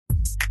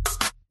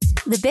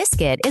The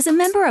Biscuit is a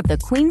member of the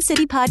Queen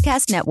City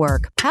Podcast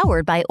Network,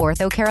 powered by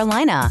Ortho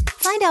Carolina.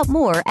 Find out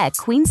more at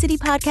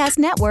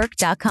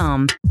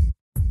queencitypodcastnetwork.com.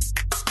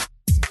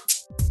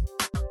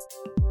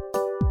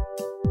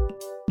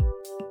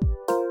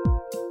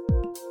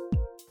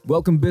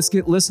 Welcome,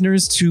 Biscuit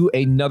listeners, to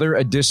another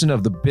edition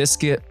of the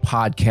Biscuit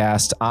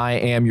Podcast. I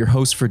am your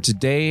host for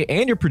today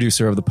and your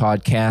producer of the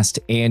podcast,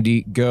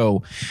 Andy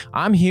Go.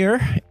 I'm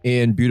here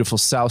in beautiful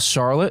South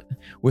Charlotte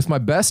with my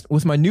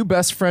new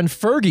best friend,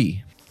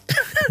 Fergie.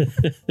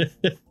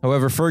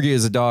 However, Fergie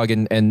is a dog,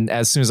 and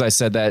as soon as I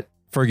said that,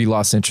 Fergie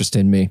lost interest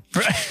in me.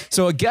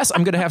 So I guess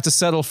I'm going to have to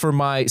settle for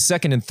my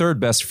second and third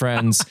best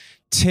friends,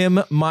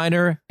 Tim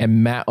Miner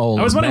and Matt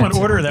Olin. I was wondering what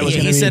order that was.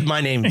 He said my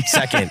name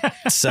second,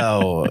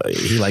 so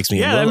he likes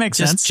me. Yeah, that makes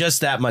sense. Just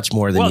that much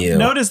more than you.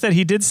 Notice that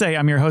he did say,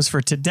 "I'm your host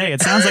for today."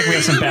 It sounds like we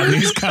have some bad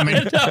news coming.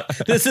 No,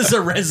 this is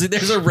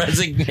there's a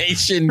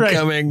resignation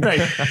coming.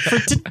 Right. For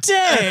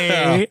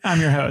today, I'm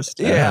your host.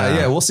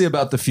 Yeah. We'll see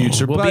about the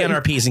future. We'll be on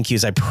our P's and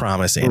Q's, I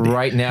promise, Andy.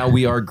 Right now,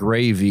 we are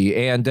gravy.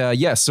 And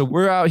so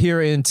we're out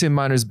here in Tim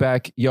Miner's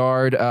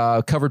backyard,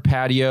 covered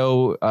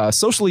patio,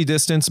 socially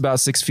distanced, about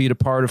 6 feet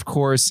apart, of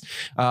course.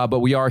 But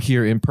we are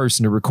here in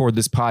person to record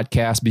this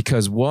podcast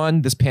because,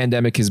 one, this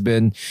pandemic has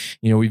been,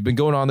 we've been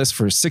going on this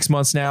for 6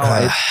 months now.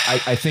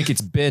 I think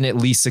it's been at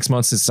least 6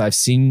 months since I've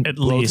seen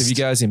both of you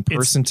guys in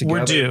person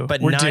together. We're due.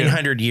 But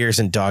 900 years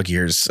in dog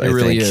years. It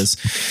really is.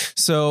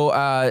 So,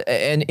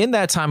 and in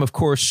that time, of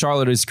course,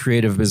 Charlotte is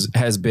Creative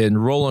has been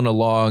rolling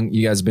along.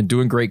 You guys have been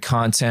doing great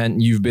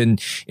content. You've been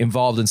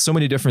involved in so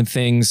many different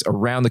things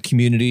around the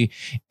community.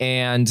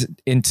 And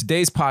in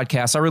today's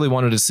podcast, I really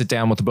wanted to sit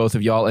down with the both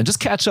of y'all and just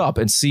catch up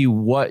and see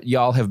what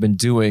y'all have been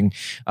doing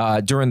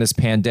during this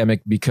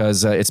pandemic,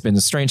 because it's been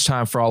a strange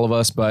time for all of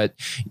us, but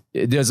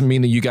it doesn't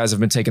mean that you guys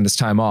have been taking this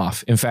time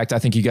off. In fact, I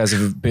think you guys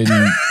have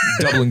been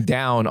doubling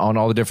down on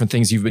all the different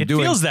things you've been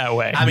doing. It feels that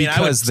way.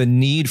 Because the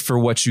need for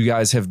what you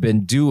guys have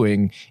been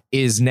doing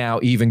is now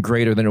even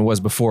greater than it was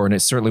before. And it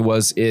certainly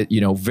was,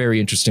 very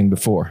interesting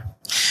before.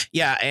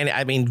 Yeah.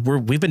 And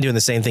we've been doing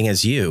the same thing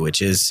as you,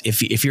 which is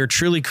if you're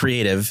truly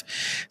creative,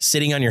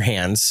 sitting on your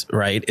hands,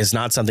 right, is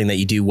not something that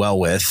you do well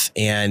with.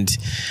 And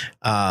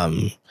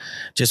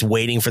just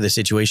waiting for the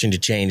situation to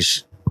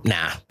change.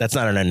 Nah, that's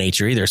not in our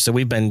nature either. So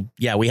we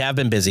have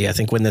been busy. I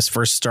think when this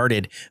first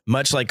started,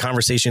 much like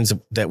conversations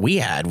that we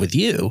had with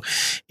you,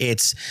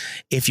 it's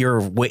if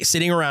you're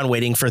sitting around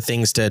waiting for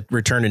things to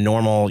return to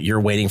normal, you're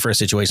waiting for a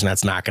situation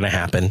that's not going to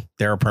happen.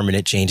 There are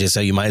permanent changes.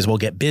 So you might as well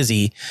get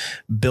busy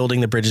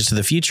building the bridges to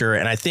the future.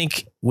 And I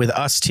think with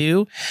us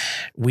too,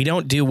 we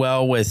don't do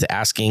well with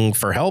asking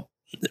for help.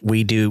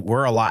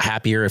 We're a lot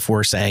happier if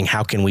we're saying,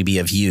 how can we be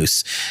of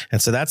use?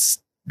 And so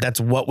that's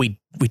what we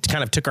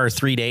kind of took our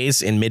 3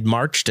 days in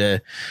mid-March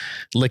to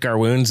lick our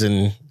wounds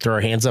and throw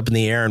our hands up in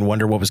the air and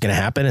wonder what was going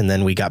to happen. And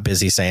then we got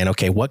busy saying,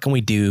 okay, what can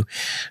we do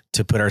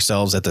to put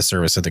ourselves at the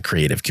service of the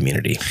creative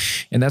community?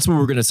 And that's what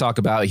we're going to talk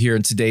about here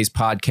in today's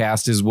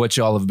podcast, is what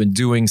y'all have been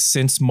doing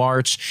since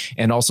March,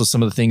 and also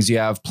some of the things you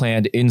have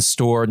planned in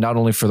store, not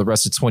only for the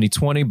rest of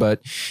 2020,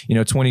 but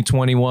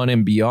 2021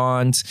 and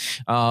beyond.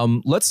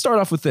 Let's start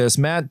off with this.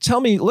 Matt, tell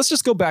me, let's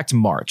just go back to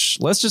March.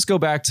 Let's just go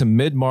back to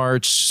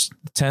mid-March,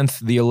 10th,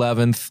 the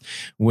 11th,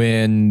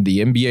 when the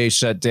NBA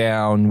shut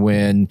down,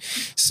 when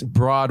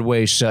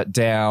Broadway shut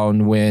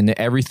down, when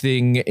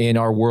everything in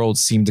our world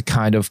seemed to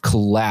kind of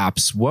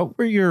collapse.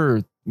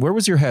 Where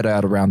was your head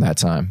at around that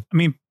time?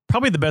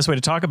 Probably the best way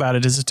to talk about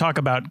it is to talk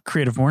about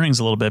Creative Mornings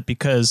a little bit,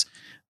 because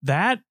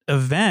that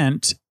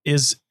event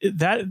is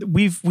that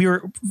we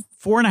were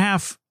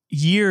 4.5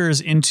 years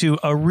into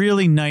a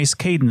really nice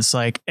cadence.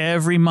 Like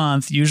every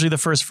month, usually the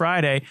first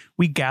Friday,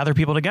 we gather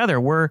people together.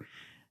 We're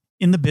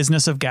in the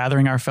business of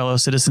gathering our fellow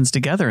citizens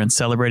together and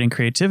celebrating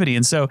creativity.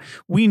 And so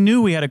we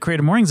knew we had a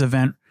Creative Mornings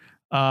event.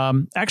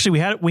 Actually,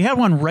 we had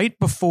one right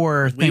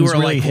before things really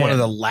really hit. One of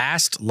the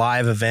last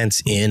live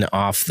events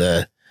off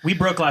the. We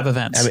broke live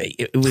events.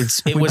 It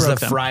was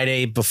the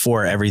Friday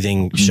before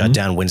everything shut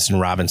down. Winston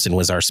Robinson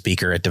was our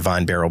speaker at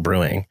Divine Barrel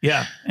Brewing.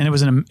 Yeah, and it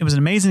was an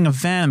amazing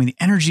event. The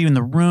energy in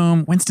the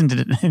room. Winston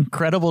did an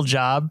incredible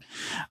job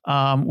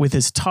with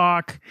his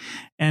talk,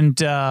 and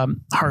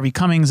Harvey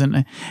Cummings.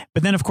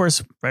 But then, of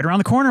course, right around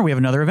the corner, we have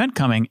another event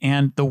coming,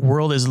 and the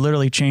world is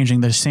literally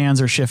changing. The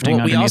sands are shifting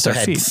underneath our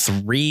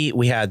feet.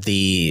 We had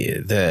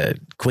the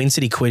Queen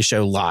City Quiz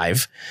Show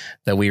live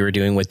that we were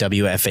doing with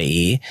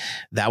WFAE.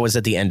 That was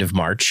at the end of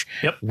March.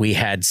 Yep. We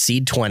had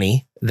Seed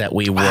 20 that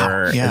we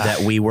were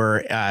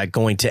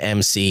going to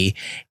MC,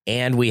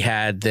 and we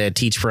had the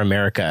Teach for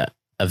America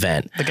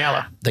event,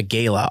 the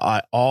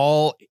gala,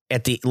 all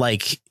at the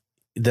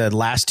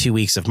last 2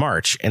 weeks of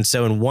March. And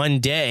so in one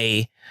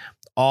day,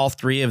 all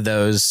three of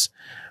those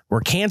were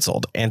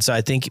canceled. And so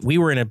I think we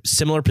were in a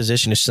similar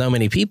position to so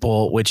many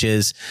people, which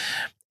is,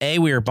 we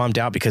were bummed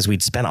out because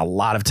we'd spent a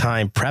lot of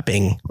time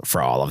prepping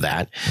for all of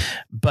that.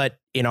 But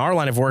in our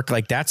line of work,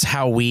 that's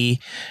how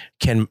we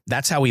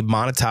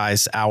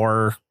monetize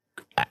our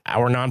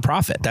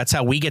nonprofit. That's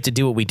how we get to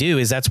do what we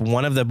do. That's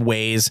one of the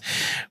ways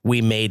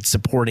we made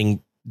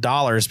supporting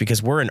dollars,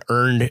 because we're an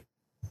earned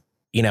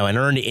an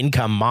earned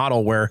income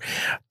model where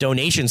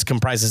donations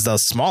comprises the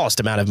smallest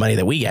amount of money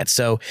that we get.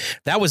 So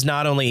that was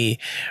not only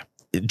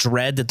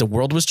dread that the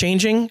world was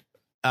changing,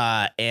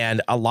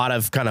 and a lot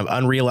of kind of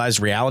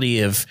unrealized reality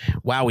of,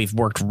 wow, we've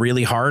worked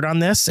really hard on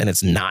this and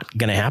it's not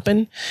going to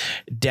happen,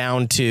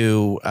 down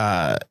to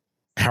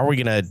how are we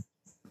going to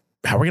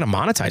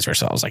monetize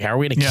ourselves? Like, how are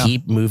we going to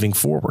keep moving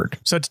forward?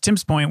 So to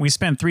Tim's point, we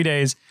spent 3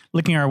 days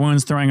licking our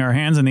wounds, throwing our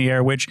hands in the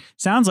air, which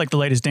sounds like the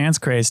latest dance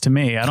craze to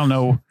me. I don't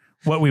know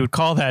what we would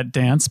call that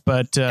dance,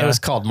 but it was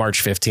called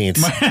March 15th.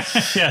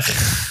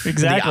 Yes,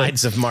 exactly. The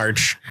Ides of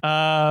March.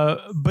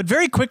 But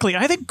very quickly,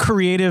 I think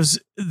creatives,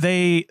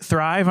 they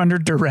thrive under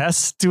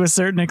duress to a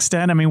certain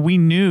extent. I mean, we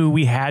knew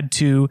we had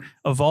to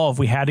evolve.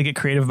 We had to get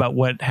creative about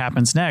what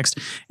happens next.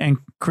 And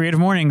Creative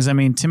Mornings, I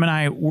mean, Tim and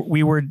I,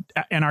 we were,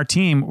 and our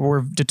team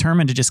were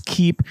determined to just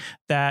keep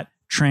that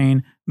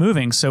train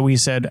moving. So we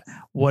said,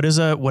 what is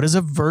a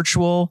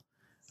virtual,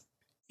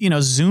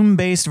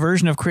 Zoom-based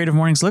version of Creative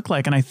Mornings look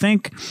like? And I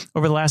think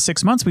over the last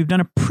 6 months, we've done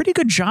a pretty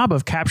good job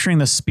of capturing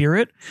the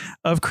spirit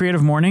of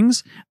Creative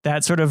Mornings,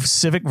 that sort of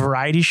civic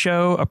variety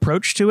show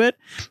approach to it,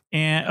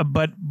 and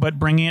but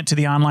bringing it to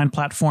the online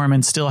platform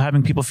and still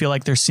having people feel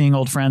like they're seeing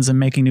old friends and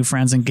making new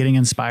friends and getting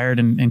inspired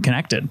and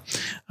connected.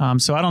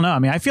 So I don't know. I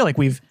mean, I feel like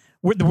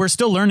we're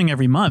still learning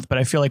every month, but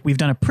I feel like we've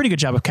done a pretty good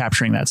job of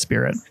capturing that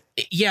spirit.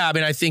 Yeah, I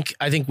mean, I think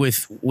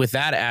with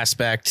that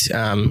aspect,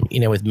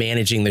 with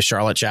managing the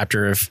Charlotte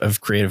chapter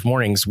of Creative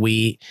Mornings,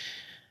 we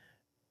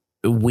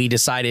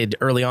decided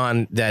early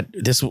on that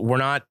we're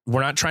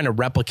not trying to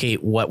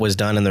replicate what was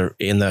done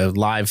in the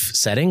live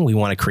setting. We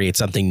want to create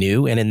something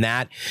new, and in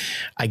that,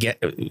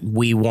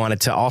 we wanted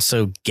to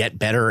also get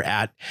better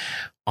at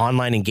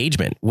online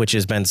engagement, which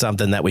has been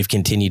something that we've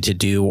continued to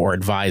do or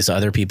advise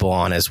other people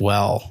on as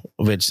well.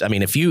 Which, I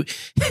mean, if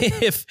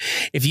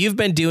you've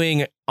been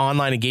doing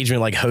online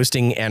engagement, like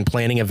hosting and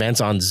planning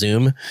events on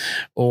Zoom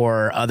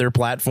or other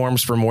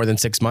platforms for more than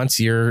 6 months,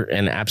 you're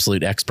an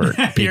absolute expert.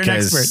 You're an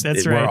expert.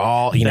 That's right. We're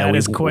all,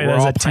 we're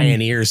all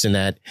pioneers in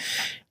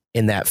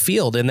that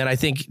field. And then I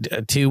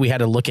think too, we had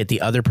to look at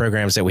the other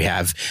programs that we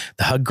have,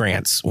 the Hug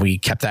grants. We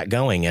kept that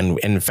going. And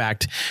in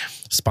fact,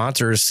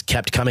 sponsors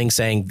kept coming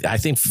saying, I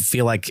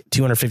feel like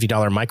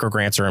 $250 micro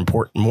grants are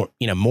important,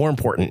 more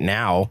important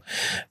now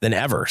than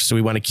ever. So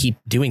we want to keep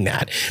doing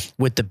that.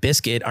 With the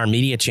Biscuit, our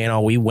media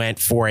channel, we went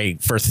for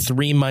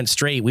 3 months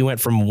straight. We went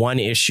from 1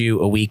 issue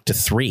a week to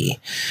 3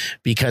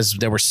 because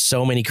there were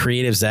so many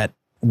creatives that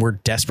were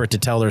desperate to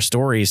tell their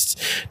stories,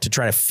 to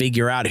try to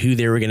figure out who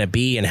they were going to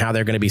be and how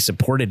they're going to be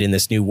supported in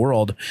this new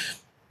world.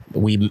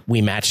 We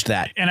matched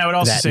that. And I would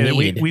also say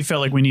that we felt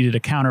like we needed to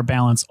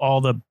counterbalance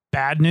all the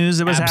bad news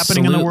that was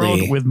happening in the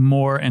world with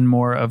more and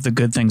more of the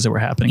good things that were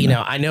happening.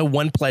 I know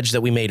one pledge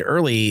that we made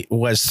early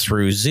was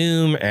through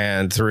Zoom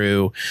and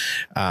through,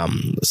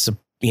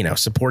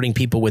 supporting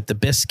people with the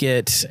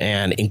Biscuit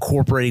and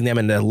incorporating them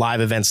into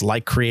live events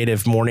like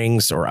Creative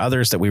Mornings or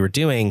others that we were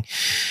doing.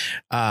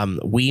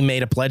 We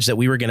made a pledge that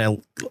we were going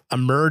to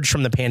emerge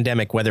from the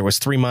pandemic, whether it was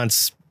 3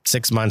 months,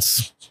 6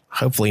 months,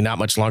 hopefully not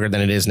much longer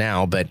than it is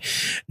now, but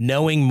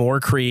knowing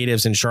more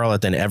creatives in Charlotte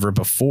than ever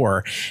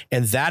before.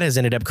 And that has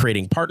ended up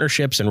creating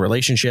partnerships and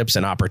relationships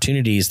and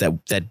opportunities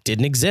that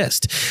didn't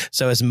exist.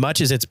 So as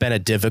much as it's been a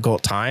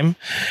difficult time,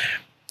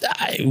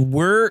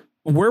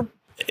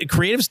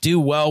 creatives do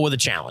well with a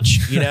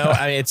challenge.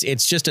 I mean,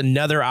 it's just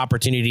another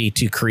opportunity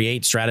to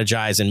create,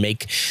 strategize, and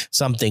make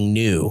something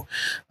new.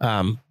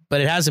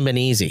 But it hasn't been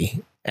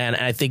easy. And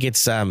I think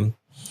it's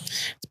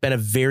been a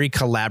very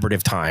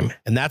collaborative time.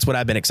 And that's what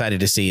I've been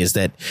excited to see, is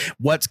that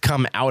what's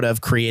come out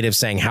of creative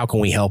saying, how can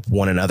we help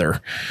one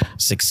another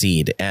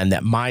succeed? And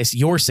that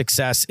your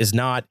success is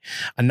not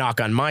a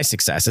knock on my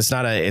success. It's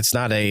not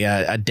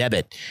a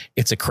debit.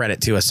 It's a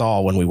credit to us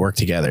all when we work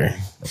together.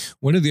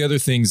 One of the other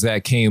things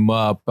that came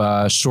up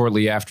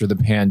shortly after the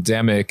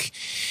pandemic,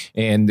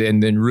 and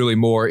then really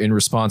more in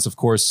response, of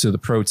course, to the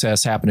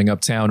protests happening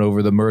uptown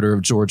over the murder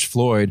of George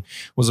Floyd,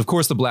 was, of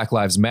course, the Black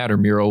Lives Matter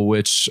mural,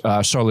 which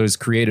Charlotte's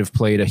Creative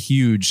played a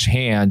huge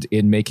hand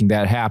in making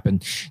that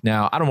happen.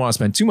 Now, I don't want to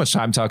spend too much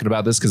time talking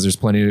about this because there's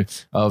plenty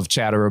of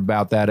chatter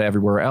about that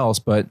everywhere else.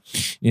 But,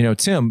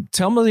 Tim,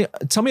 tell me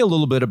a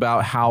little bit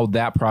about how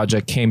that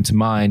project came to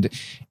mind,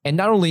 and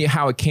not only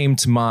how it came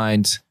to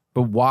mind,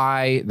 but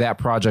why that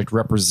project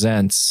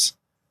represents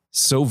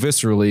so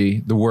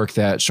viscerally the work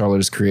that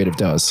Charlotte's Creative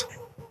does.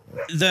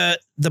 The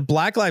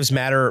Black Lives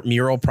Matter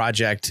mural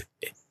project,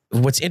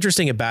 what's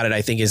interesting about it,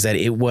 I think, is that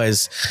it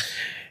was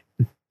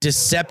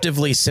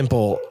deceptively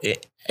simple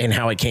in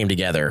how it came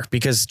together,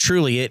 because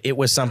truly it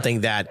was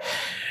something that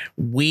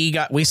we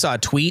saw a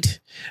tweet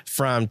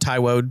from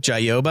Taiwo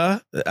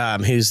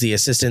Jayoba, who's the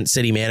assistant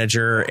city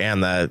manager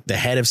and the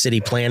head of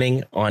city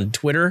planning on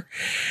Twitter,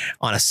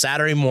 on a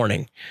Saturday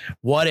morning.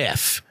 What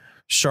if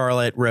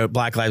Charlotte wrote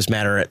Black Lives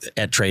Matter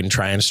at Trade and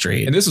Tryon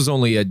Street? And this was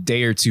only a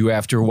day or two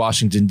after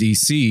Washington,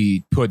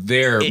 D.C. put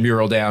their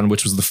mural down,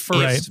 which was the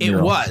first mural.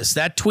 It was.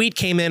 That tweet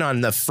came in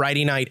on the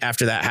Friday night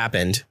after that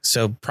happened.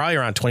 So probably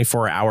around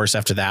 24 hours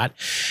after that.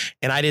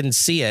 And I didn't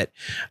see it.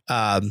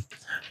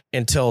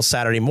 until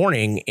Saturday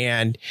morning.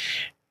 And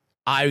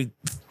I,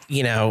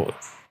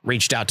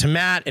 reached out to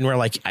Matt and we're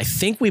like, I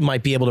think we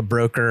might be able to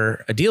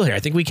broker a deal here. I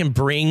think we can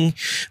bring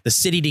the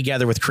city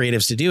together with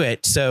creatives to do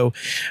it. So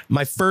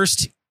my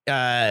first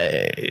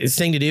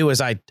thing to do was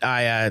I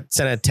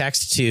sent a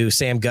text to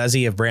Sam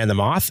Guzzi of Brand the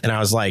Moth. And I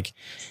was like,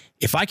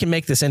 if I can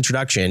make this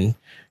introduction,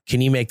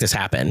 can you make this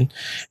happen?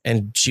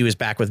 And she was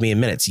back with me in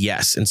minutes.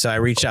 Yes. And so I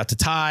reached out to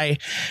Ty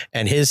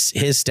and his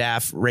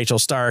staff, Rachel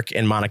Stark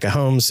and Monica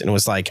Holmes, and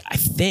was like, I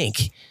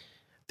think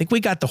we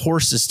got the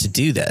horses to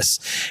do this.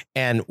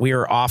 And we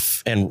were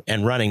off and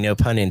running, no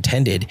pun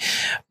intended.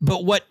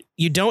 But what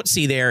you don't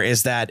see there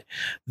is that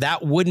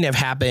wouldn't have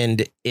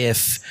happened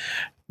if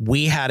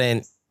we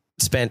hadn't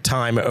spent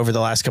time over the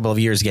last couple of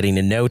years getting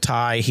to know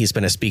Ty. He's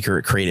been a speaker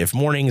at Creative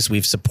Mornings.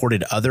 We've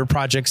supported other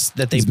projects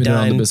that they've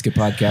done. On the Biscuit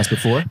podcast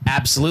before.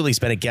 Absolutely. He's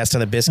been a guest on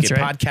the Biscuit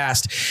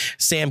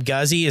podcast. Sam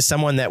Guzzi is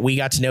someone that we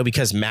got to know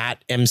because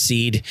Matt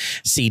emceed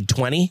Seed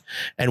 20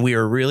 and we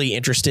were really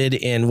interested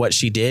in what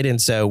she did.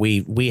 And so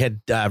we had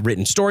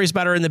written stories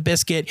about her in the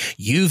Biscuit.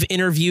 You've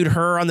interviewed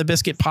her on the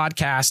Biscuit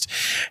podcast.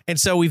 And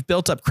so we've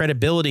built up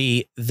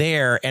credibility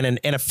there and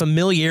a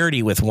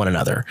familiarity with one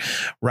another.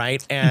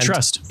 Right. And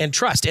trust.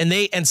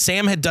 And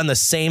Sam had done the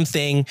same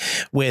thing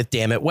with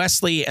Dammit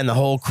Wesley and the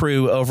whole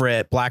crew over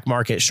at Black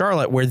Market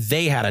Charlotte, where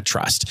they had a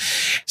trust.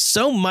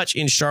 So much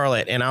in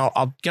Charlotte, and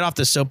I'll get off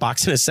the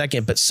soapbox in a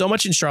second, but so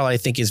much in Charlotte, I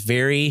think, is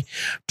very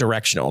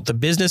directional. The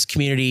business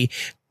community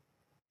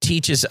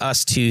teaches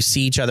us to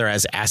see each other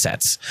as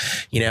assets.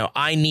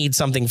 I need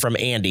something from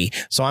Andy,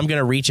 so I'm going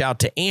to reach out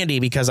to Andy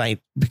because I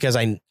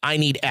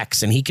need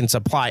X and he can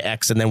supply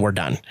X and then we're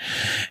done.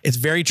 It's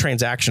very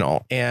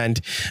transactional. And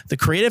the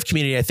creative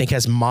community, I think,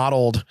 has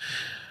modeled,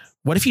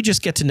 what if you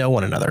just get to know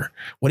one another?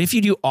 What if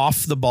you do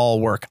off the ball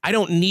work? I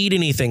don't need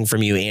anything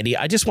from you, Andy.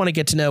 I just want to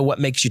get to know what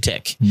makes you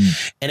tick.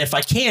 And if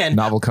I can,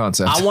 novel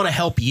concept, I want to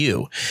help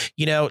you,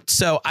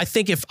 so I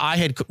think if I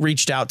had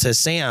reached out to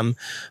Sam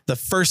the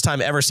first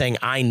time ever saying,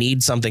 I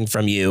need something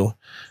from you,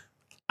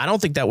 I don't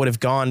think that would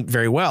have gone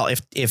very well.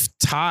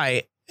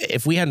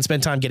 If we hadn't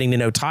spent time getting to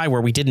know Ty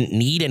where we didn't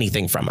need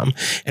anything from him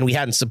and we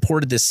hadn't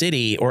supported the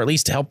city or at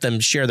least to help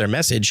them share their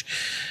message,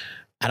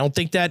 I don't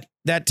think that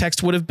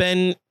text would have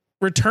been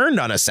returned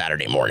on a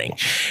Saturday morning.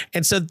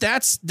 And so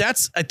that's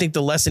I think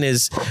the lesson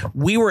is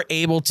we were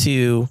able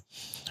to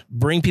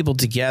bring people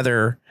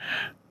together,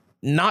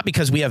 not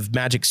because we have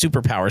magic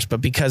superpowers, but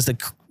because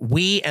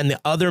we and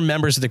the other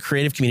members of the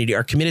creative community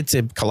are committed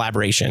to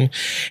collaboration.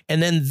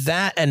 And then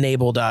that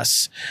enabled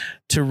us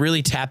to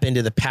really tap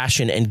into the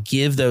passion and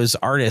give those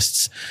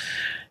artists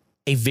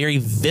a very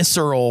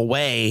visceral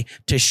way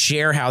to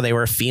share how they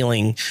were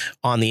feeling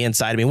on the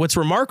inside. I mean, what's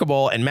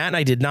remarkable, and Matt and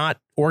I did not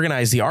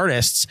organize the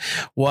artists,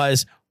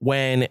 was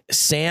when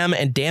Sam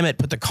and Dammit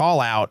put the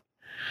call out,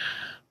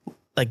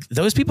 like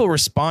those people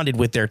responded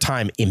with their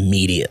time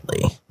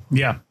immediately.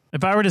 Yeah.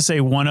 If I were to say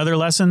one other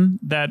lesson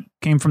that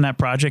came from that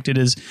project, it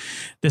is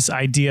this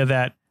idea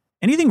that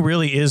anything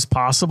really is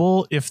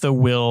possible if the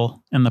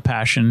will and the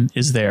passion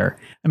is there.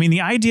 I mean, the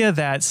idea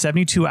that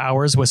 72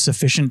 hours was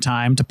sufficient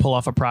time to pull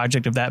off a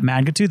project of that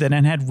magnitude that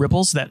then had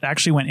ripples that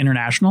actually went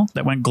international,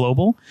 that went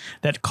global,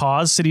 that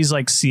caused cities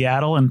like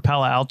Seattle and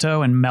Palo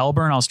Alto and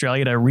Melbourne,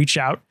 Australia to reach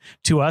out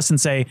to us and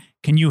say,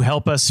 can you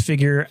help us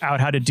figure out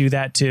how to do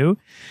that too?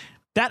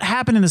 That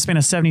happened in the span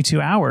of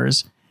 72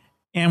 hours.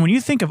 And when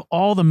you think of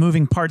all the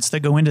moving parts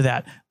that go into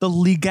that, the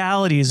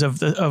legalities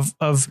of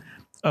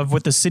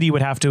what the city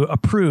would have to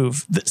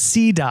approve, the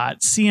CDOT,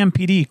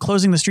 CMPD,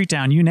 closing the street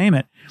down, you name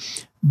it.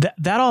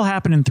 That all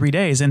happened in 3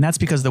 days. And that's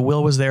because the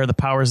will was there, the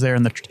power was there,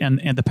 and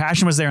the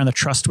passion was there, and the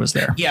trust was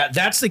there. Yeah,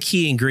 that's the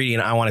key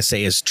ingredient I want to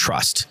say is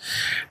trust.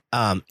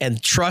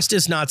 And trust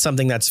is not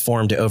something that's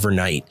formed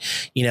overnight.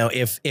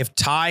 If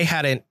Ty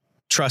hadn't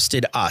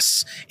trusted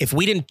us, if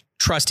we didn't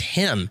trust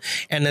him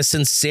and the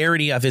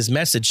sincerity of his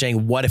message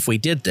saying, what if we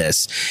did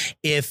this?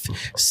 If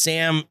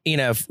Sam,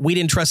 if we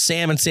didn't trust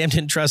Sam and Sam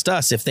didn't trust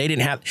us, if they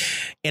didn't have,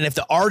 and if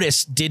the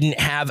artists didn't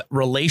have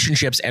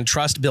relationships and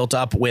trust built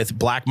up with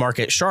Black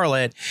Market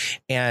Charlotte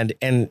and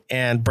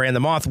Brand the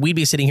Moth, we'd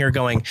be sitting here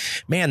going,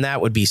 man,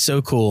 that would be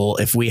so cool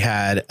if we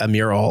had a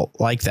mural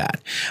like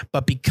that.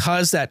 But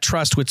because that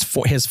trust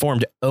has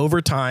formed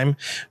over time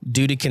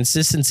due to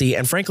consistency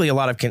and frankly, a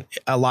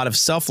lot of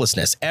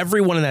selflessness,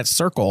 everyone in that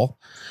circle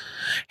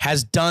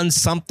has done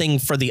something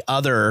for the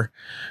other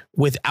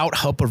without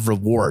hope of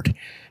reward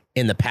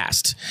in the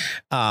past.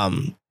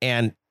 And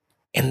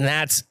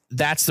that's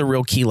the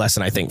real key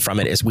lesson, I think, from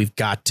it is we've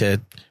got to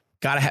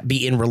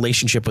be in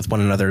relationship with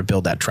one another to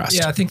build that trust.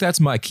 Yeah, I think that's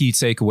my key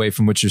takeaway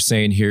from what you're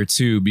saying here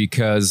too,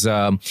 because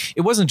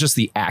it wasn't just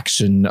the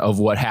action of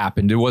what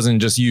happened. It wasn't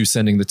just you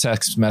sending the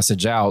text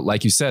message out.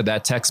 Like you said,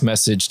 that text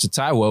message to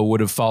Taiwo would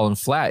have fallen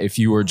flat if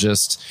you were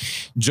just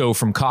Joe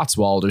from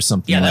Cotswold or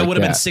something. Yeah, that like would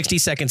have been 60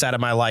 seconds out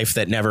of my life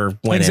that never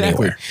went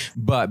anywhere.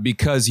 But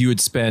because you had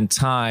spent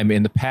time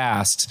in the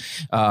past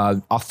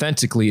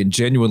authentically and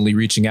genuinely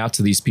reaching out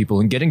to these people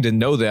and getting to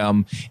know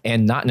them,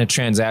 and not in a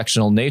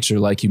transactional nature,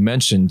 like you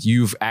mentioned,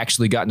 You've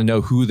actually gotten to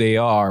know who they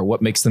are,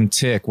 what makes them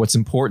tick, what's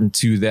important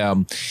to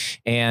them.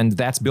 And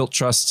that's built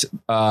trust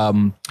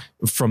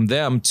from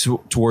them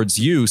towards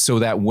you, so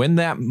that when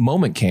that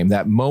moment came,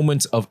 that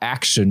moment of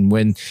action,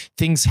 when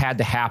things had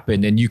to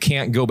happen and you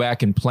can't go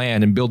back and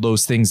plan and build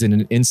those things in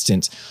an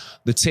instant,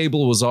 the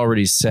table was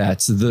already set.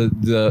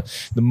 The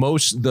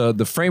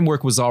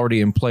framework was already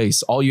in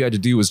place. All you had to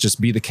do was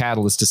just be the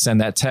catalyst to send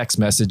that text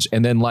message.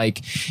 And then, like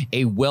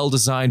a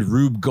well-designed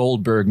Rube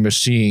Goldberg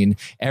machine,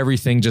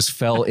 everything just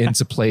fell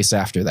into place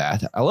after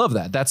that. I love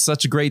that. That's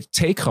such a great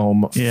take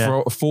home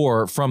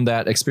from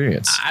that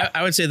experience.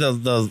 I would say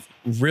the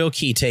real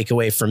key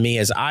takeaway for me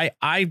is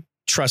I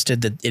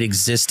trusted that it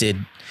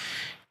existed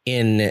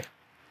in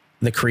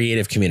the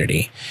creative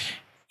community.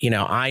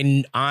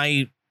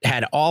 I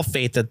had all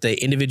faith that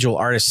the individual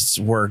artists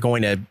were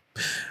going to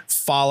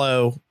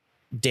follow,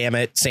 damn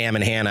it, Sam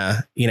and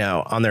Hannah,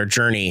 on their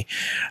journey.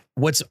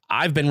 What's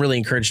I've been really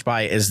encouraged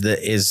by is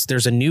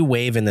there's a new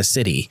wave in the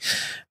city.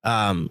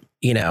 Ty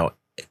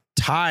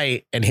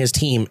and his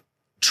team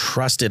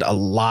trusted a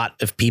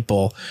lot of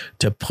people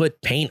to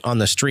put paint on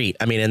the street.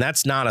 I mean, and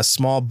that's not a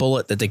small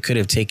bullet that they could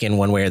have taken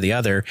one way or the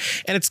other.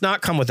 And it's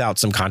not come without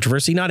some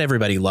controversy. Not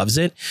everybody loves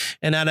it.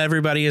 And not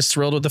everybody is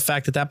thrilled with the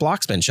fact that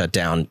block's been shut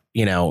down,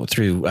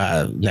 through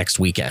next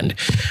weekend.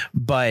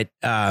 But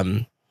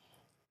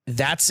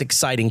that's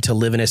exciting to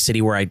live in a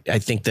city where I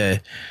think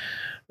the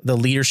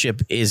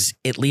leadership is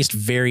at least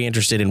very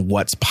interested in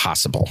what's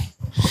possible.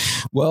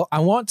 Well, I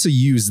want to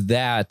use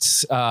that,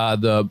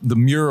 the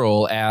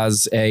mural,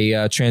 as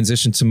a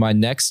transition to my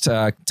next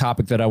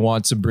topic that I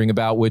want to bring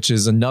about, which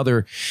is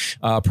another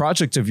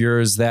project of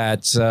yours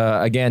that,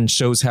 again,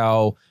 shows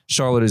how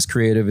Charlotte is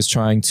Creative is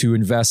trying to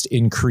invest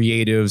in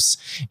creatives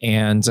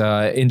and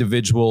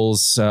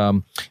individuals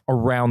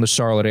around the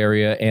Charlotte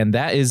area. And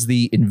that is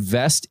the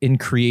Invest in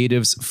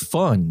Creatives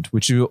Fund,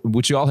 which you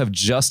all have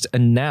just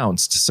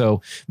announced.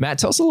 So, Matt,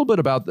 tell us a little bit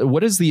about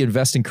what is the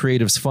Invest in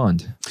Creatives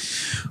Fund?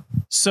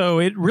 So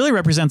it really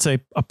represents a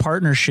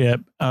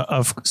partnership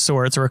of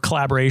sorts, or a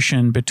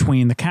collaboration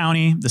between the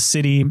county, the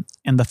city,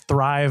 and the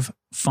Thrive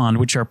Fund,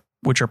 which are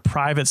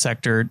private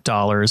sector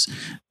dollars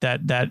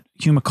that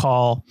Hugh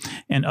McCall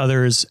and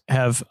others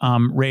have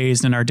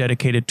raised and are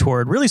dedicated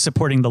toward really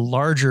supporting the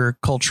larger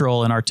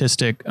cultural and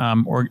artistic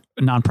or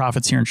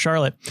nonprofits here in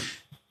Charlotte.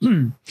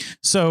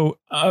 So,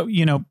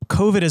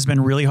 COVID has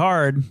been really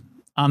hard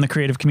on the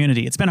creative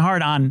community. It's been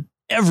hard on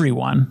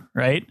everyone,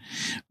 right?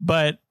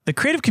 But the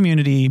creative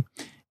community,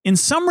 in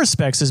some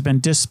respects, has been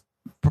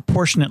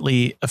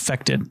disproportionately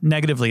affected,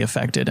 negatively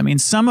affected. I mean,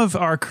 some of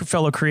our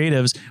fellow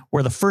creatives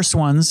were the first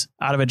ones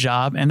out of a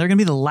job, and they're going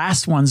to be the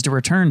last ones to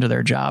return to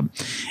their job.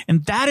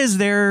 And that is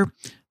their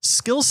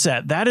skill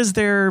set. That is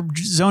their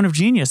zone of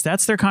genius.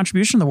 That's their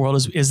contribution to the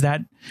world, is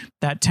that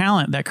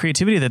talent, that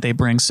creativity that they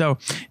bring. So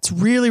it's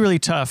really, really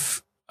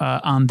tough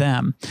on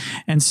them.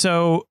 And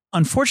so,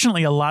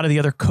 unfortunately, a lot of the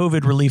other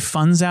COVID relief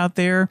funds out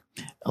there,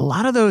 a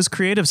lot of those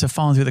creatives have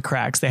fallen through the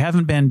cracks. They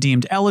haven't been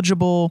deemed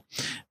eligible.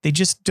 They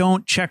just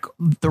don't check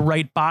the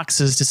right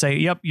boxes to say,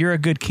 yep, you're a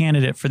good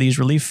candidate for these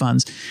relief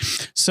funds.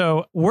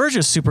 So we're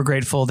just super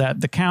grateful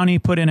that the county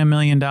put in $1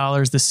 million,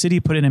 the city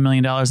put in $1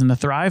 million, and the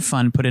Thrive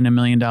Fund put in $1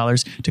 million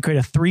to create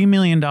a $3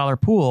 million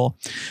pool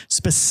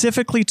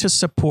specifically to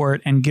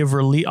support and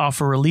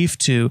offer relief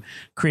to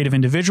creative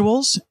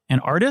individuals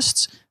and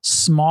artists,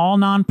 small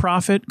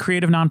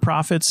creative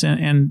nonprofits,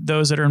 and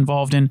those that are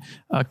involved in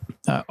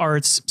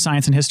arts,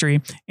 science, and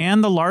history,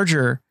 and the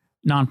larger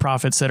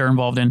nonprofits that are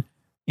involved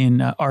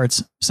in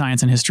arts,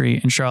 science, and history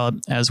in Charlotte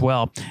as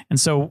well. And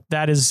so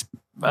that is,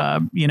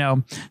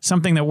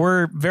 something that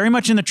we're very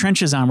much in the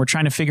trenches on. We're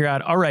trying to figure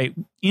out, all right,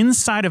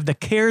 inside of the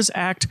CARES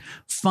Act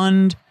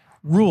fund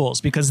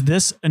rules, because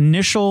this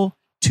initial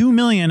 $2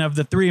 million of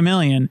the $3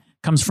 million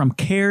comes from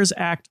CARES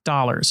Act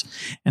dollars.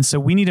 And so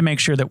we need to make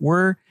sure that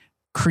we're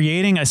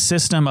creating a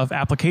system of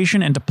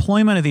application and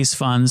deployment of these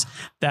funds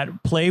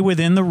that play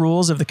within the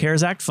rules of the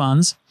CARES Act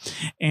funds,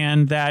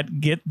 and that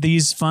get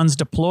these funds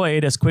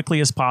deployed as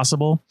quickly as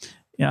possible,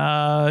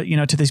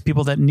 to these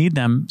people that need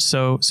them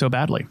so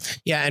badly.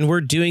 Yeah. And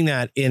we're doing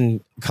that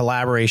in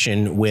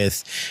collaboration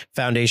with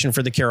Foundation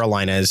for the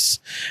Carolinas,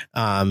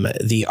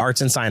 the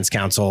Arts and Science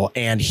Council,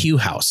 and Hugh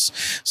House.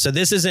 So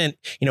this isn't,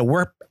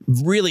 we're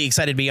really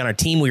excited to be on our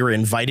team. We were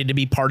invited to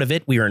be part of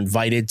it. We were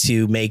invited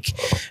to make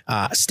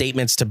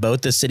statements to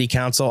both the city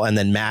council, and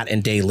then Matt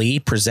and Day Lee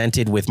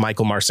presented with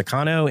Michael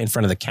Marsicano in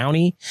front of the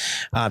county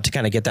to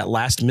kind of get that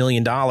last $1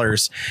 million.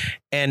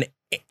 And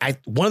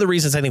one of the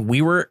reasons I think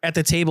we were at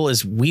the table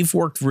is we've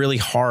worked really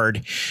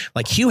hard.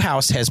 Like Hugh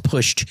House has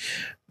pushed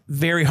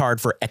very hard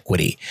for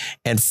equity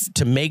and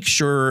to make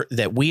sure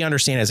that we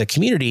understand as a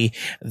community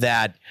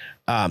that,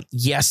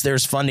 yes,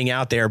 there's funding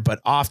out there,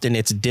 but often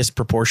it's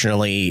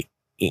disproportionately,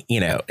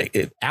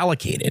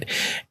 allocated.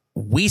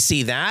 We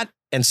see that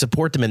and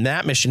support them in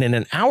that mission. And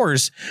in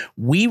ours,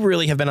 we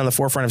really have been on the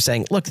forefront of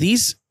saying, look,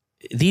 these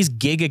these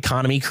gig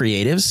economy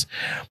creatives,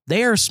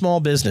 they are small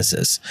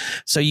businesses.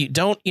 So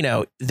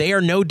they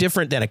are no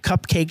different than a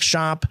cupcake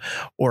shop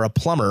or a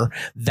plumber.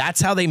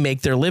 That's how they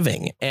make their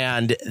living.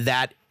 And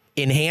that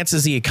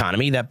enhances the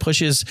economy, that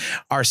pushes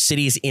our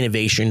city's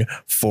innovation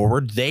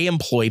forward. They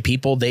employ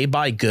people, they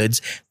buy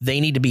goods, they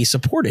need to be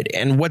supported.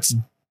 And what's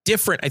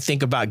different, I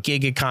think, about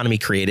gig economy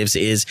creatives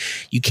is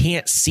you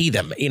can't see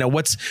them.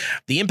 What's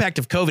the impact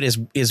of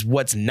COVID is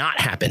what's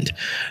not happened,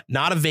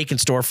 not a vacant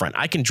storefront.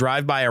 I can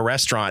drive by a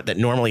restaurant that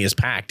normally is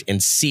packed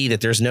and see that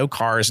there's no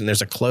cars and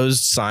there's a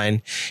closed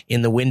sign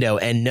in the window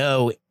and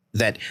know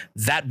that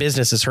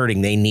business is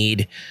hurting. They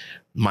need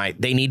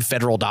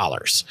federal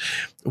dollars.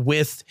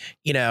 With,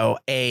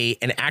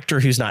 an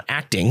actor who's not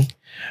acting,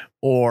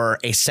 or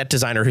a set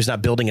designer who's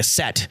not building a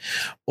set,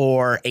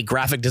 or a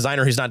graphic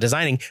designer who's not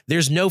designing,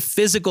 there's no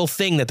physical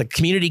thing that the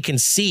community can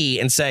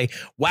see and say,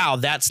 wow,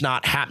 that's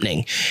not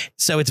happening.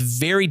 So it's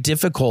very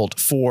difficult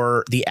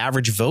for the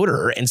average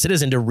voter and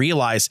citizen to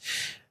realize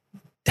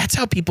that's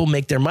how people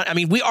make their money. I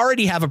mean, we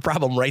already have a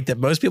problem, right? That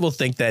most people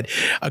think that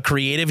a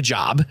creative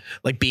job,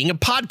 like being a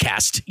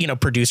podcast,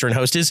 producer and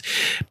host, is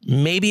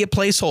maybe a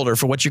placeholder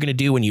for what you're going to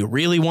do when you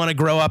really want to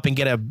grow up and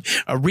get a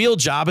real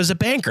job as a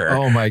banker.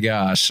 Oh my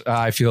gosh.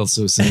 I feel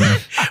so seen.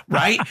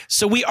 Right?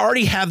 So we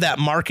already have that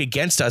mark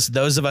against us,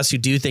 those of us who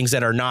do things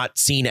that are not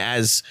seen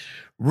as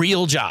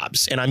real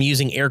jobs. And I'm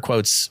using air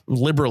quotes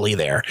liberally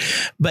there,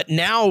 but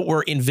now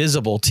we're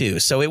invisible too.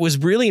 So it was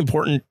really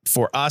important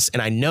for us.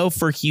 And I know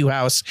for Hugh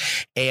House,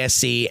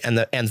 ASC and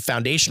the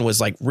foundation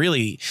was like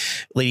really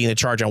leading the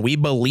charge on, we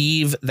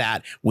believe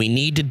that we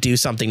need to do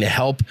something to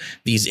help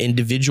these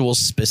individuals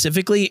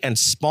specifically, and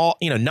small,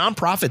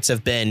 nonprofits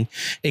have been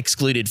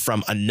excluded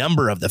from a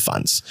number of the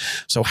funds.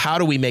 So how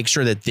do we make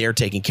sure that they're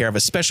taken care of,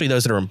 especially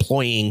those that are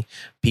employing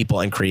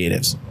people and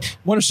creatives? I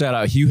want to shout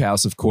out Hugh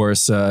House, of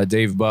course,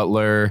 Dave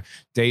Butler,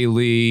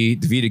 Daly,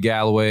 Davita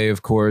Galloway,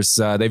 of course.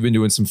 They've been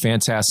doing some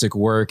fantastic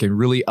work and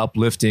really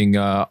uplifting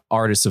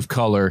artists of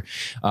color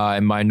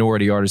and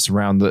minority artists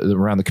around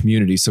the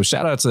community. So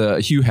shout out to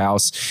Hugh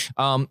House.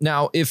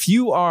 Now, if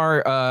you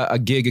are a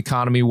gig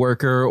economy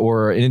worker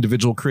or an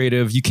individual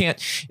creative, you can't.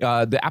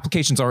 The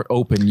applications aren't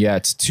open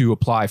yet to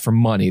apply for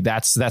money.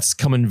 That's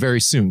coming very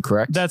soon,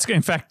 correct? That's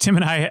in fact, Tim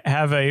and I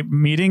have a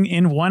meeting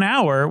in 1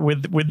 hour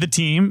with the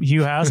team,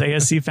 Hugh House,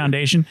 ASC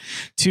Foundation,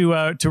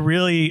 to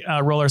really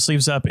roll our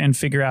sleeves up and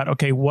figure out,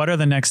 okay, what are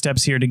the next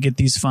steps here to get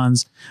these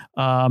funds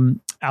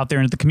out there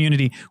into the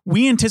community.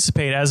 We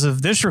anticipate, as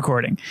of this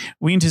recording,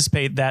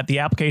 that the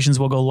applications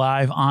will go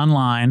live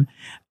online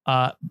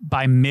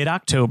by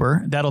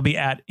mid-October. That'll be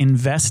at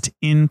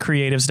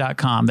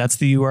investincreatives.com. That's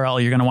the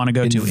URL you're going to want to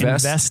go to.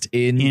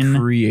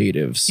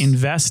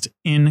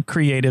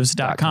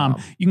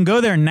 Investincreatives.com. You can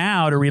go there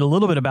now to read a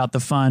little bit about the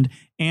fund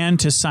and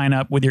to sign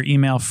up with your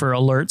email for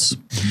alerts.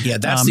 Yeah,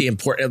 that's the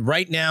important.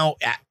 Right now,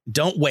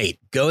 don't wait.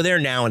 Go there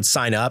now and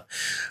sign up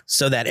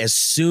so that as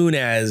soon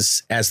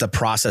as the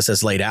process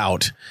is laid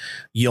out,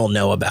 you'll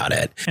know about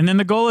it. And then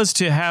the goal is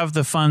to have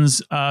the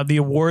funds, the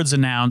awards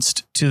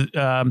announced to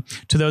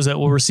those that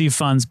will receive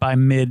funds by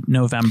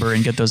mid-November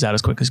and get those out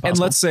as quickly as possible.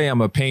 And let's say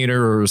I'm a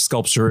painter or a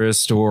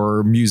sculpturist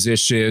or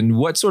musician.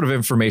 What sort of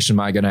information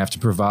am I going to have to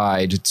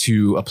provide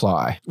to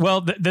apply?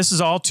 Well, this is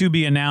all to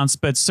be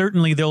announced, but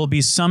certainly there will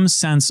be some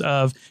sense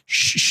of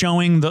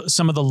showing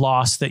some of the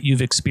loss that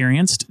you've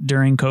experienced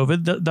during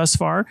COVID thus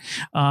far.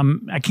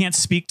 I can't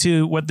speak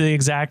to what the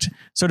exact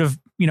sort of,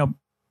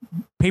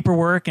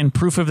 paperwork and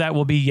proof of that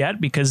will be yet,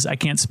 because I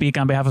can't speak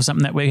on behalf of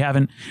something that we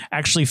haven't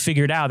actually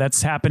figured out.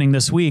 That's happening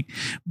this week,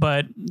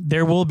 but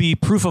there will be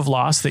proof of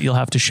loss that you'll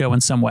have to show in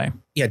some way.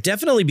 Yeah,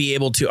 definitely be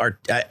able to,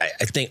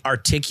 I think,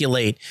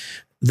 articulate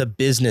the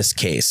business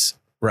case.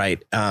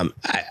 Right. And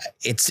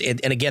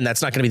again,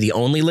 that's not going to be the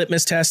only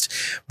litmus test,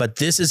 but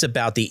this is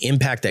about the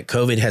impact that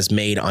COVID has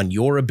made on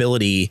your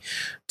ability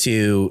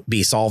to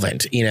be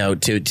solvent,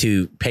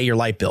 to pay your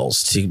light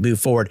bills, to move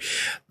forward.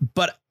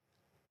 But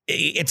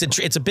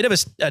it's a bit of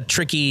a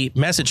tricky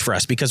message for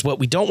us, because what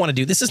we don't want to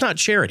do, this is not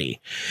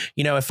charity.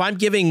 If I'm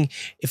giving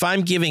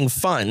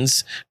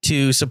funds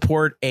to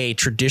support a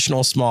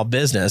traditional small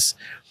business,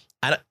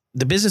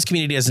 the business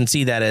community doesn't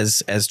see that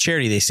as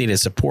charity. They see it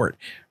as support.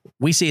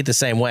 We see it the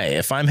same way.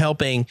 If I'm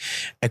helping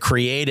a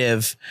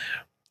creative,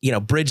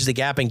 bridge the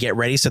gap and get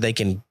ready so they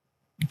can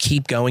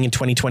keep going in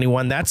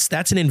 2021,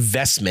 that's an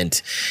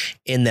investment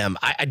in them.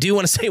 I do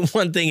want to say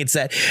one thing. It's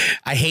that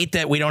I hate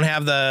that we don't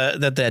have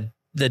the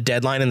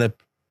deadline and the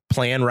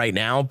plan right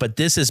now, but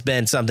this has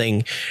been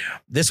something,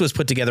 this was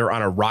put together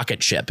on a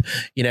rocket ship.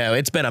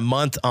 It's been a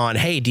month on,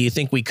 hey, do you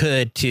think we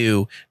could,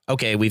 to,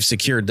 okay, we've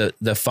secured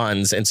the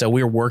funds. And so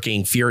we're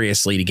working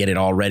furiously to get it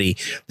all ready.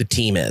 The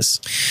team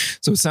is.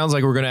 So it sounds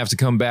like we're going to have to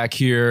come back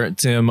here,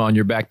 Tim, on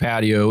your back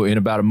patio in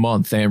about a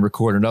month and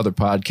record another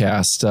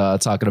podcast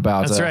talking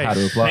about how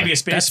to apply. Maybe a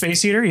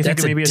space heater? You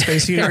think maybe a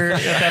space heater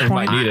at that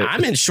point? Might need it.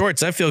 I'm in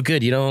shorts. I feel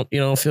good. You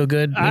don't feel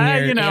good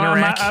when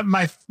you're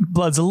my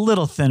blood's a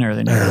little thinner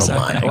than yours.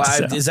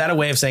 Is that a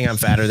way of saying I'm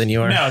fatter than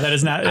you are? No, that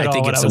is not. I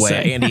think it's a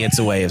way, Andy. It's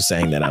a way of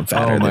saying that I'm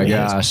fatter. Oh my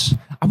gosh!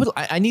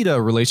 I need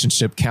a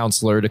relationship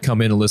counselor to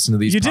come in and listen to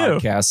these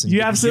podcasts.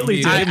 You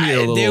absolutely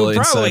do. They would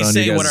probably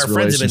say what our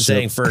friends have been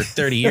saying for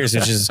 30 years,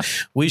 which is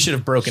we should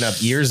have broken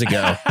up years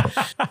ago.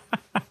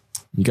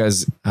 You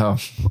guys, the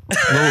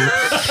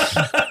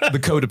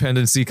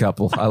codependency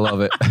couple. I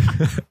love it.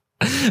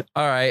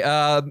 All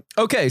right.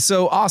 Okay.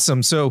 So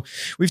awesome. So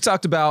we've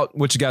talked about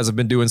what you guys have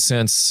been doing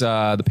since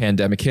the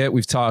pandemic hit.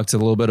 We've talked a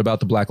little bit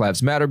about the Black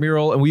Lives Matter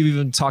mural, and we've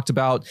even talked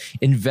about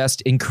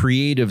Invest in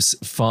Creatives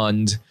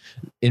Fund,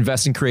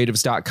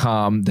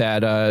 investincreatives.com,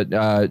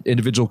 that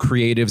individual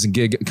creatives and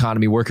gig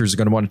economy workers are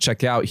going to want to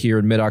check out here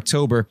in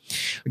mid-October.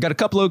 I got a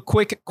couple of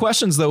quick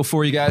questions, though,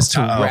 for you guys to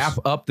wrap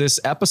up this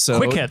episode.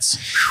 Quick hits.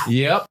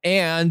 Yep.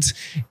 And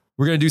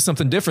we're going to do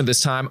something different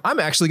this time. I'm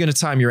actually going to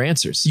time your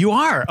answers. You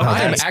are? Okay.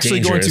 I'm actually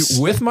going to,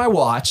 with my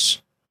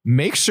watch,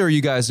 make sure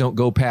you guys don't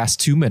go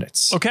past 2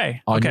 minutes.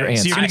 Okay. On your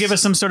answers. So you're going to give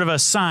us some sort of a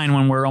sign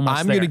when we're almost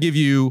I'm going to give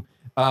you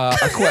a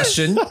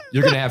question.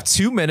 You're going to have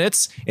 2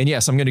 minutes. And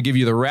yes, I'm going to give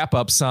you the wrap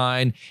up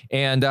sign.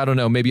 And I don't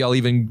know, maybe I'll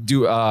even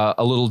do a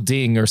little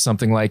ding or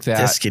something like that.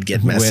 This could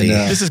get messy.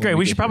 This is great.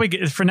 We should probably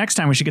get, for next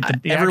time, we should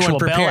get the actual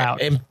bell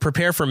out. And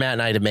prepare for Matt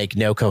and I to make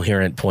no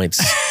coherent points.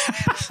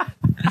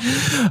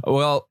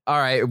 Well, all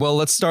right. Well,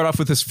 let's start off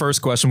with this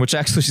first question, which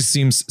actually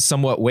seems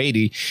somewhat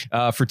weighty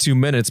for 2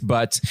 minutes.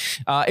 But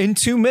in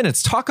 2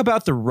 minutes, talk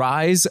about the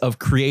rise of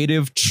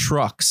creative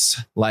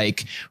trucks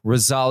like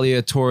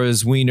Rosalia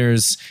Torres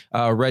Wiener's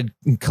Red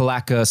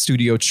Calaca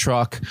Studio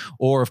truck,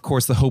 or of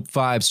course the Hope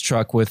Fives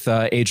truck with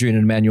Adrian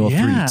and Emmanuel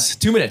Freeds.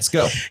 2 minutes,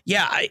 go.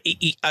 Yeah.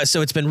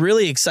 So it's been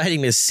really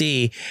exciting to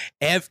see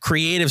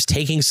creatives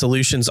taking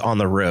solutions on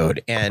the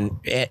road. And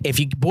if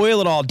you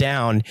boil it all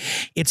down,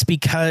 it's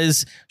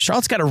because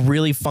Charlotte's got a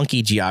really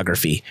funky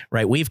geography,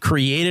 right? We've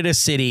created a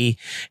city.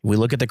 We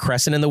look at the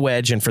crescent and the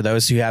wedge. And for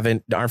those who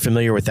aren't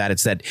familiar with that,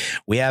 it's that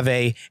we have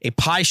a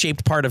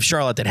pie-shaped part of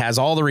Charlotte that has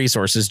all the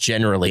resources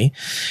generally,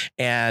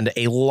 and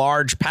a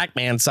large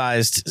Pac-Man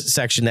sized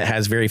section that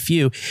has very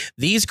few.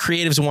 These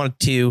creatives want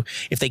to,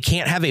 if they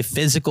can't have a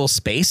physical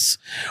space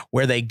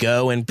where they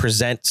go and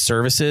present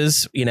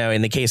services,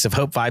 in the case of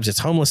Hope Vibes, it's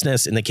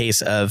homelessness. In the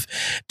case of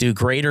Do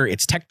Greater,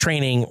 it's tech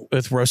training.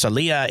 With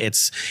Rosalia,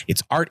 it's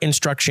art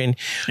instruction.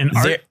 An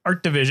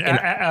art division,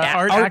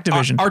 art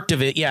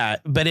division. Yeah.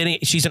 But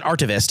she's an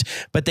artivist,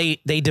 but they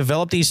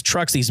develop these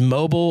trucks, these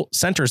mobile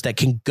centers that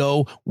can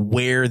go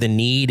where the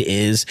need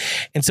is.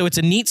 And so it's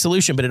a neat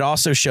solution, but it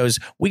also shows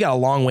we got a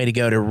long way to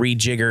go to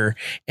rejigger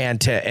and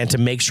to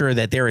make sure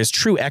that there is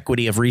true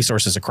equity of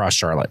resources across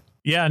Charlotte.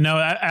 Yeah, no,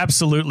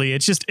 absolutely.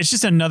 It's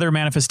just another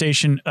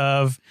manifestation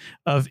of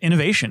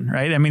innovation,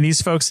 right? I mean,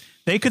 these folks,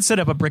 they could set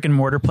up a brick and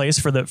mortar place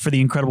for the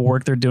incredible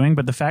work they're doing,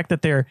 but the fact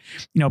that they're,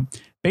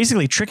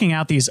 basically tricking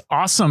out these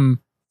awesome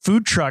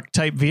food truck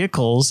type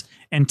vehicles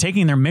and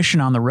taking their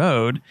mission on the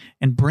road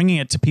and bringing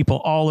it to people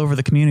all over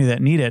the community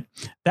that need it.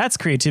 That's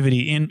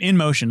creativity in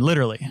motion,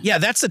 literally. Yeah,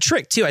 that's the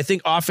trick too. I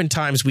think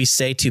oftentimes we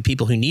say to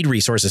people who need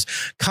resources,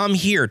 come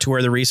here to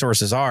where the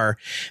resources are.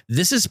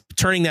 This is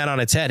turning that on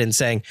its head and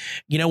saying,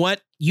 you know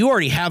what? You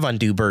already have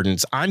undue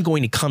burdens. I'm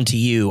going to come to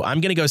you.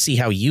 I'm going to go see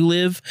how you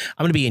live.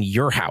 I'm going to be in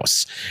your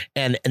house.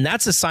 And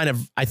that's a sign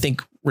of, I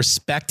think,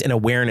 respect and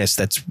awareness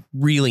that's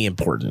really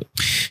important.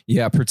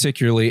 Yeah,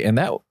 particularly. And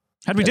that,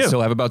 how'd we do?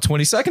 Still have about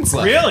 20 seconds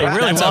left. Really?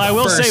 Well, I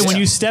will say, when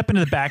you step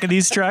into the back of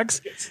these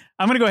trucks,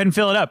 I'm going to go ahead and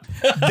fill it up.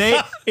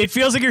 It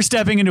feels like you're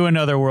stepping into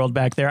another world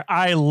back there.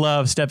 I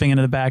love stepping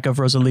into the back of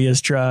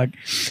Rosalia's truck,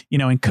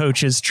 and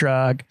Coach's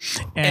truck.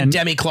 And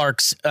Demi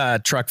Clark's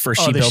truck for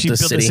She Built the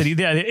City.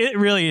 Yeah, it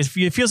really is.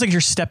 It feels like you're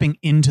stepping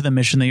into the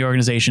mission of the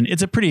organization.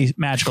 It's a pretty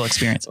magical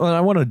experience. Well, I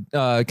want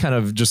to kind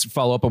of just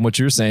follow up on what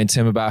you're saying,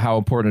 Tim, about how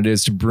important it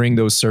is to bring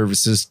those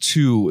services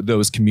to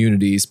those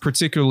communities,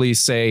 particularly,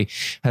 say,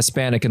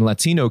 Hispanic and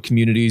Latino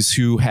communities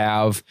who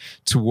have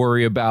to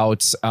worry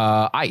about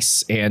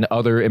ICE and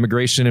other immigration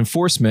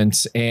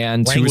enforcement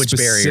and language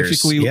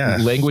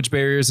language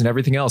barriers and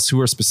everything else, who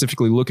are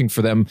specifically looking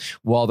for them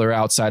while they're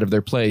outside of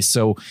their place.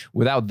 So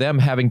without them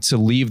having to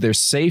leave their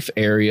safe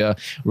area,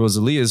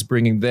 Rosalia is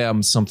bringing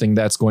them something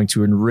that's going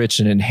to enrich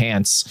and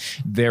enhance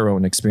their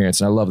own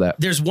experience. And I love that.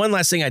 There's one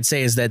last thing I'd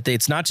say is that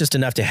it's not just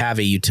enough to have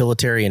a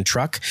utilitarian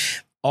truck.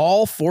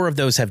 All four of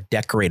those have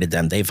decorated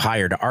them. They've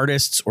hired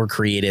artists or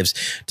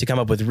creatives to come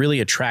up with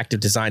really attractive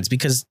designs,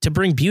 because to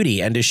bring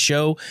beauty and to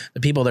show the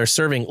people they're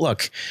serving,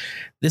 look,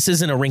 this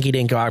isn't a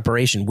rinky-dink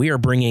operation. We are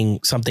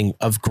bringing something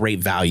of great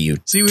value.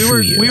 See, we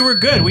were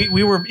good.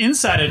 We were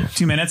inside at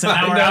 2 minutes, and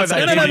now we're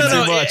outside.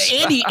 No.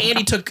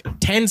 Andy took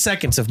 10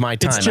 seconds of my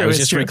time. I was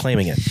just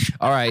reclaiming it.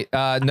 All right.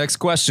 Next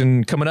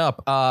question coming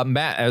up.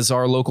 Matt, as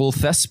our local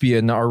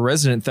thespian, our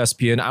resident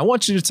thespian, I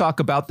want you to talk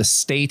about the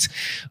state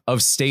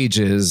of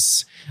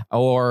stages,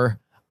 or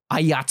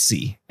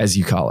IATSE, as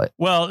you call it.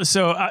 Well,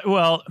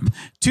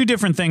 two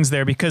different things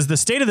there, because the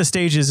state of the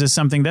stages is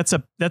something that's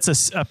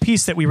a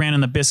piece that we ran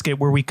in the Biscuit,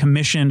 where we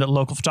commissioned a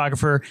local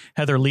photographer,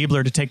 Heather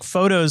Liebler, to take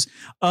photos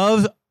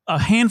of a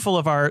handful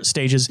of our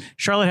stages.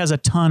 Charlotte has a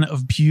ton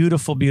of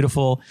beautiful,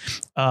 beautiful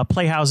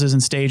playhouses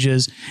and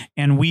stages,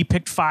 and we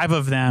picked 5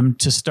 of them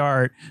to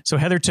start. So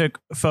Heather took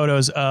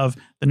photos of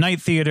the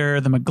Night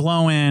Theater, the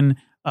McGlowan,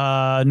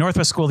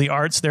 Northwest School of the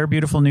Arts, their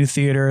beautiful new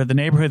theater, the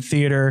Neighborhood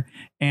Theater,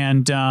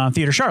 and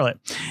Theater Charlotte.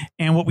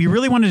 And what we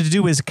really wanted to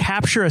do is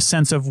capture a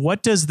sense of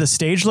what does the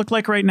stage look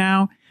like right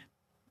now.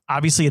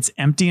 Obviously, it's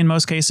empty in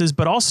most cases,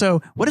 but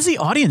also what does the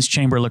audience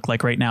chamber look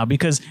like right now?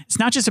 Because it's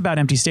not just about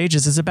empty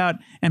stages; it's about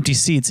empty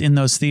seats in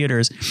those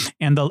theaters,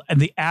 and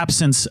the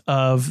absence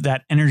of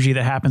that energy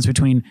that happens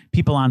between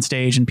people on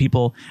stage and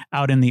people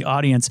out in the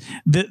audience.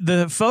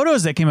 The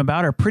photos that came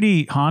about are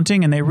pretty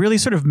haunting, and they really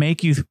sort of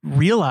make you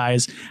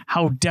realize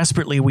how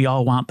desperately we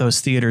all want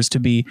those theaters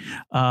to be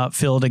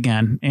filled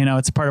again. You know,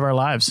 it's a part of our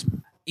lives.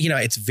 You know,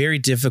 it's very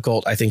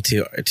difficult, I think,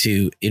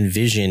 to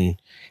envision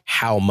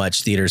how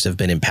much theaters have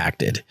been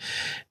impacted,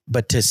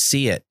 but to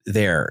see it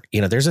there, you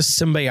know, there's a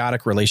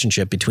symbiotic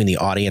relationship between the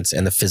audience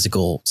and the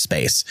physical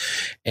space.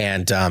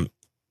 And to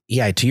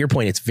your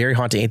point, it's very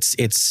haunting.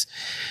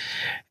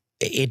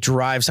 It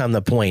drives home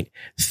the point.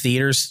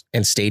 Theaters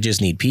and stages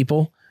need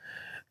people.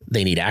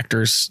 They need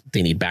actors.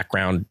 They need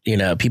background, you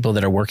know, people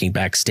that are working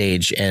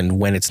backstage. And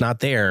when it's not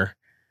there,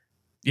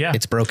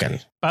 it's broken.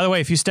 By the way,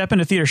 if you step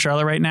into Theater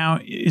Charlotte right now,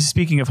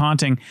 speaking of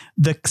haunting,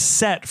 the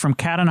set from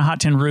Cat on a Hot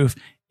Tin Roof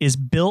is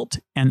built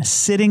and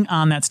sitting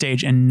on that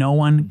stage, and no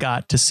one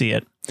got to see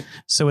it.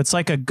 So it's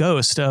like a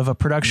ghost of a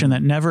production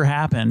that never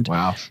happened.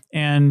 Wow.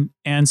 And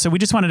so we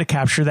just wanted to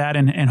capture that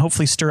and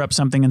hopefully stir up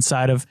something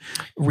inside of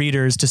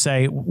readers to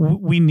say,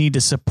 we need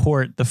to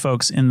support the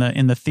folks in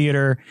the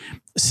theater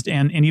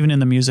and even in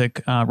the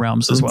music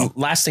realms as well.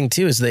 Last thing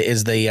too is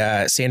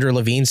the Sandra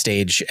Levine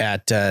stage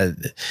at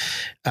the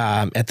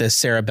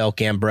Sarah Bell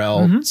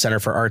Gambrell Center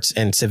for Arts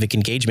and Civic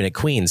Engagement at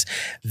Queens.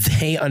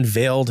 They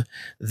unveiled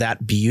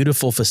that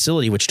beautiful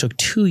facility, which took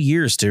 2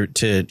 years to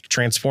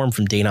transform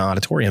from Dana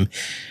Auditorium.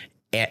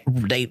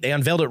 They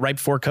unveiled it right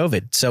before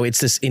COVID. So it's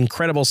this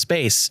incredible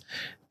space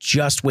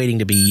just waiting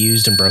to be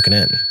used and broken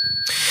in.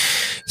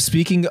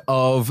 Speaking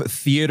of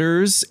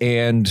theaters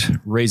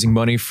and raising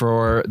money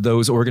for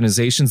those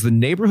organizations, the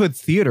Neighborhood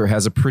Theater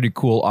has a pretty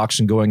cool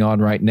auction going on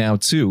right now,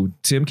 too.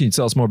 Tim, can you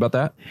tell us more about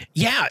that?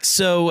 Yeah.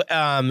 So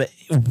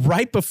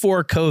right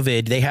before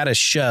COVID, they had a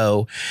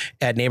show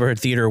at Neighborhood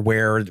Theater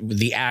where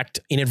the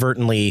act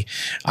inadvertently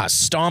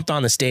stomped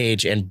on the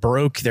stage and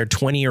broke their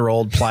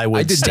 20-year-old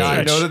plywood stage. I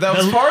did not know that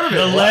was part of it.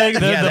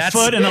 The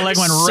foot and the leg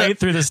went right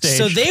through the stage.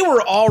 So they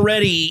were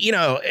already,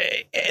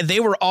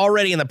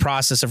 in the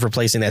process of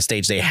replacing that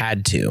stage. They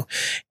had to.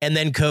 And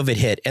then COVID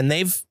hit, and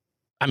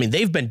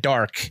they've been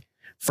dark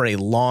for a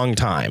long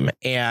time.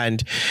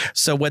 And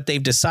so what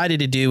they've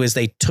decided to do is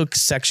they took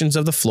sections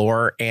of the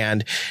floor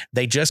and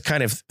they just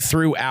kind of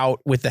threw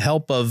out, with the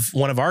help of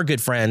one of our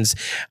good friends,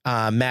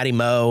 Maddie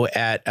Moe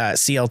at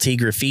CLT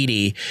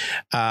Graffiti.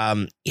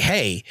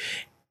 Hey,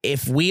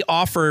 if we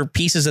offer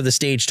pieces of the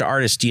stage to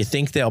artists, do you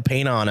think they'll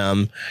paint on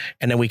them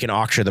and then we can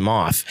auction them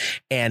off?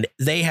 And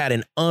they had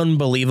an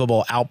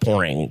unbelievable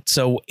outpouring.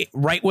 So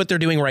what they're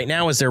doing right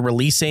now is they're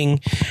releasing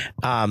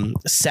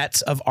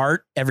sets of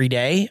art every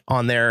day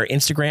on their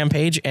Instagram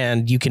page,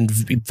 and you can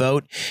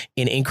vote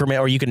in increment,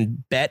 or you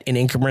can bet in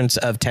increments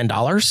of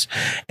 $10,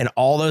 and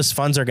all those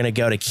funds are going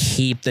to go to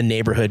keep the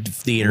Neighborhood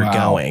Theater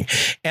going.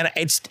 And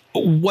it's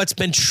what's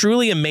been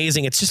truly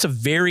amazing. It's just a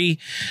very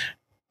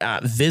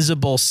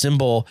visible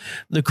symbol.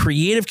 The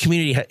creative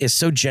community is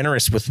so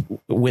generous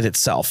with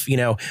itself. You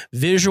know,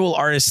 visual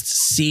artists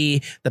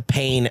see the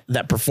pain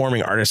that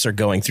performing artists are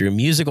going through.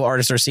 Musical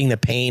artists are seeing the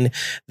pain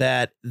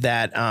that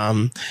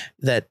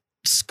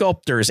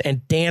sculptors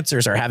and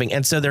dancers are having,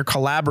 and so they're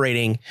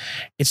collaborating.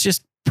 It's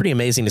just pretty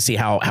amazing to see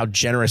how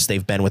generous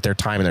they've been with their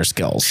time and their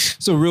skills.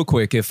 So real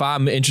quick, if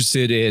I'm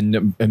interested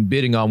in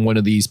bidding on one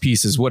of these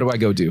pieces, what do I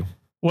go do?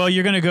 Well,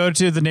 you're going to go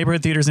to the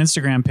Neighborhood Theater's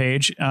Instagram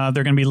page. They're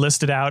going to be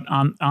listed out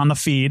on the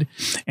feed.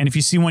 And if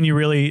you see one you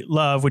really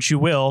love, which you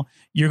will,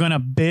 you're going to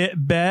bid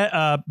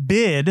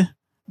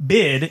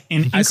in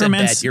increments. I said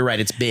bet. You're right.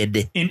 It's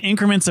bid. In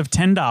increments of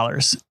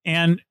 $10.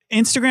 And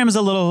Instagram is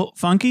a little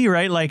funky,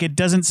 right? Like, it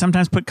doesn't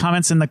sometimes put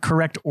comments in the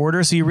correct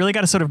order. So you really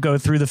got to sort of go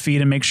through the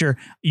feed and make sure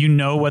you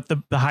know what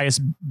the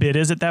highest bid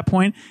is at that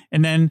point.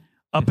 And then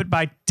up it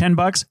by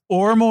 $10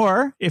 or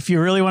more if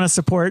you really want to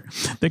support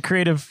the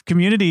creative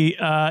community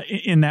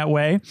in that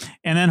way.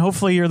 And then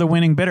hopefully you're the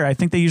winning bidder. I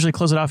think they usually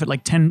close it off at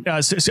like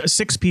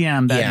 6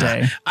 p.m. that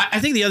day. I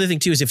think the other thing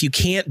too is if you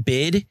can't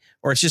bid,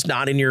 or it's just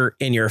not in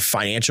your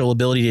financial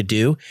ability to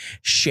do,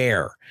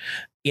 share.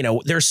 You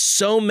know, there's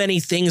so many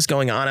things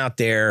going on out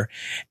there.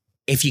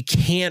 If you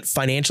can't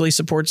financially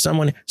support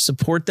someone,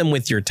 support them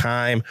with your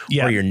time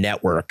or your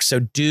network. So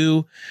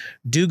do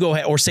go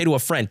ahead, or say to a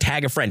friend,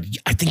 tag a friend,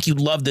 I think you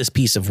love this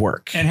piece of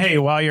work. And hey,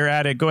 while you're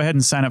at it, go ahead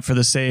and sign up for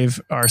the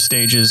Save Our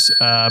Stages,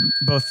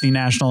 both the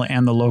national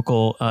and the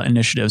local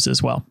initiatives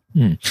as well.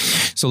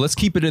 So let's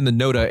keep it in the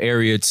NOTA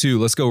area too.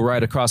 Let's go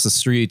right across the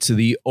street to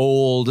the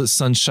old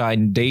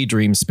Sunshine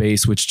Daydream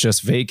space, which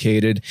just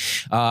vacated,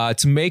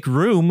 to make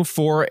room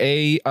for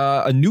a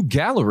new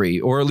gallery,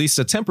 or at least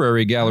a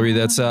temporary gallery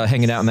that's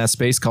hanging out in that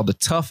space called the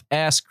Tough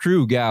Ass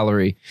Crew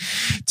Gallery.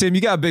 Tim,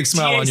 you got a big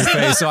smile on your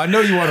face, so I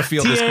know you want to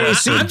feel this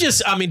question.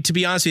 To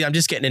be honest with you, I'm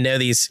just getting to know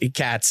these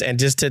cats, and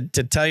just to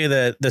tell you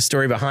the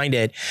story behind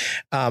it.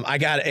 I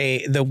got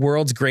the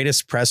world's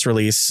greatest press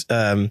release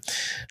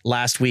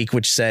last week,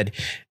 which said,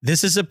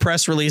 "This is a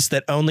press release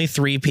that only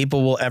 3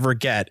 people will ever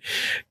get.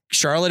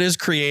 Charlotte is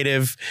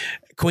Creative,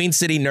 Queen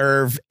City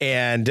Nerve,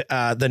 and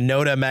the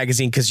NOTA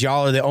magazine, because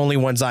y'all are the only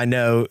ones I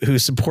know who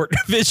support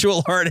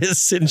visual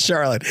artists in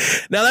Charlotte."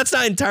 Now, that's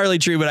not entirely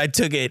true, but I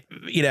took it.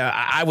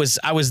 I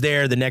was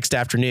there the next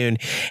afternoon,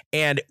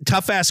 and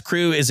Tough Ass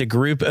Crew is a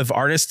group of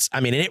artists.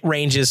 I mean, it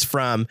ranges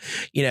from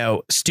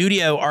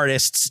studio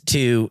artists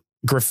to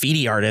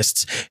graffiti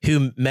artists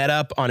who met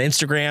up on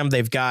Instagram.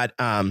 They've got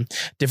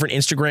different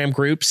Instagram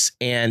groups,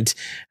 and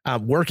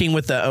working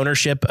with the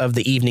ownership of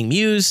the Evening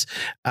Muse,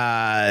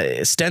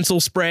 Stencil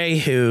Spray,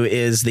 who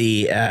is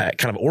the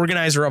kind of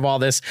organizer of all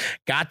this,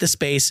 got the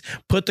space,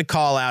 put the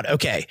call out.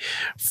 Okay,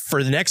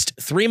 for the next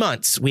 3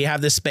 months, we have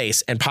this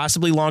space, and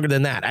possibly longer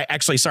than that.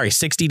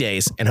 60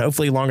 days, and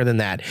hopefully longer than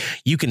that.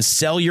 You can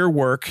sell your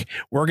work.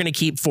 We're going to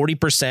keep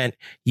 40%.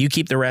 You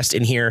keep the rest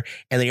in here.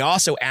 And they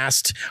also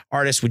asked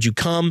artists, would you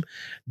come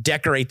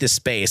decorate this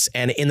space?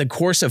 And in the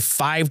course of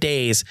 5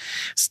 days,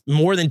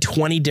 more than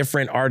 20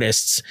 different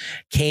artists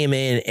came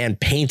in and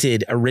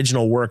painted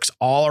original works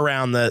all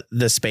around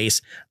the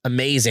space.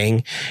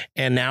 Amazing.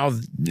 And now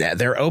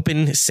they're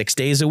open 6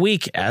 days a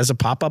week as a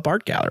pop-up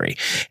art gallery.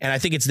 And I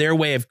think it's their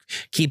way of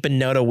keeping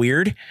NOTA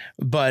weird,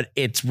 but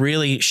it's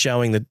really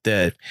showing that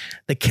the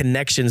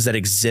connections that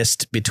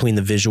exist between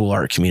the visual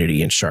art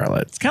community in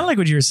Charlotte. It's kind of like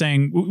what you were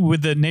saying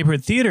with the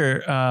neighborhood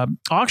theater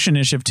auction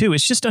initiative too.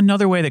 It's just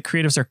another way that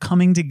creatives are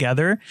coming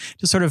together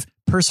to sort of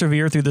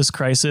persevere through this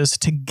crisis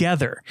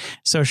together.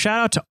 So shout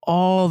out to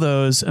all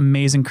those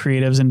amazing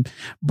creatives, and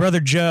Brother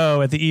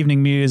Joe at the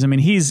Evening Muse. I mean,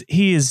 he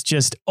is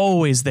just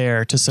always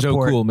there to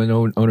support. Joe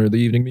Coolman, owner of the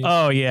Evening Muse.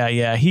 Oh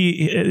yeah.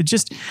 They're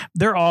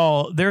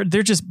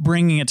just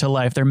bringing it to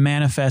life. They're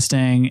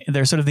manifesting.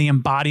 They're sort of the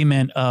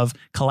embodiment of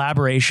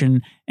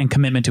collaboration and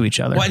commitment to each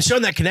other. Well, and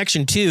showing that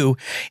connection too,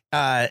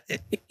 they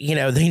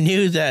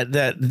knew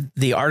that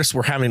the artists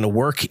were having to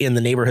work in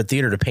the neighborhood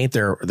theater to paint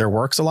their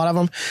works, a lot of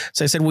them.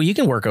 So I said, well, you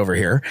can work over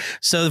here.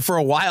 So for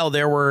a while,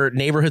 there were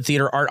neighborhood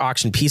theater art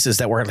auction pieces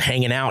that were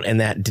hanging out in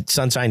that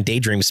Sunshine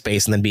Daydream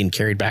space and then being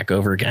carried back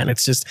over again.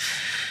 It's just,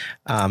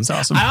 it's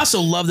awesome. I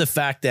also love the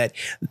fact that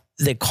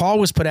the call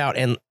was put out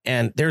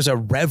and there's a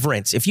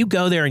reverence. If you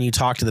go there and you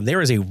talk to them,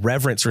 there is a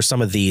reverence for some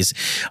of these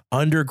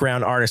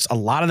underground artists. A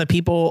lot of the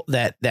people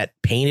that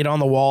painted on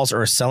the walls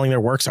or are selling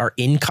their works are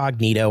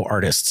incognito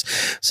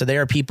artists. So they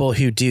are people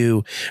who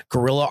do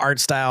guerrilla art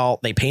style.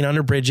 They paint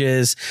under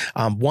bridges.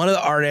 One of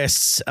the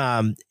artists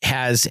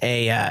has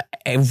a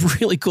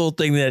really cool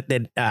thing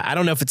that I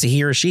don't know if it's a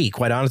he or she,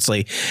 quite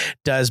honestly,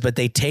 does, but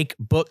they take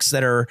books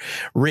that are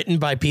written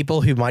by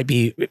people who might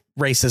be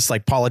racist,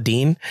 like Paula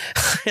Deen,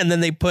 and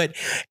then they put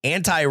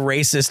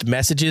anti-racist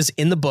messages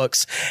in the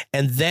books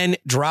and then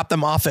drop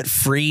them off at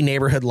free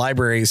neighborhood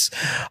libraries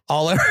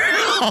all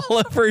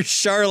over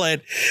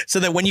Charlotte,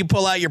 so that when you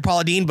pull out your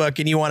Paula Deen book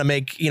and you want to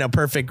make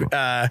perfect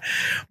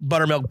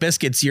buttermilk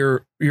biscuits,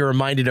 you're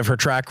reminded of her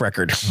track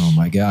record. Oh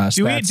my gosh!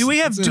 Do we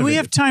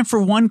have time for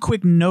one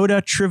quick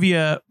NOTA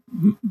trivia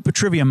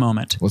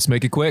moment? Let's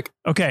make it quick.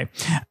 Okay,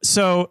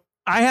 so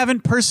I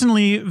haven't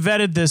personally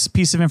vetted this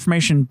piece of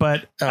information,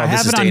 but I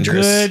have it on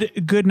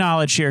good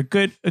knowledge here,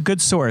 a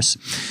good source.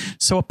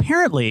 So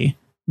apparently,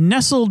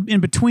 nestled in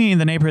between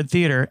the neighborhood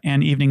theater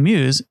and Evening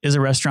Muse is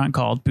a restaurant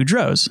called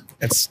Boudreaux's.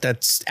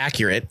 That's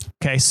accurate.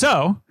 Okay,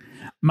 so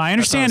my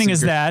understanding is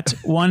that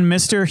one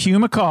Mr. Hugh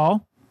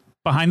McCall,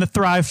 behind the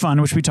Thrive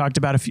Fund, which we talked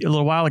about a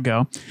little while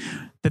ago,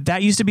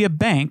 that used to be a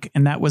bank,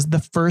 and that was the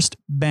first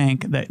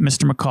bank that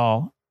Mr.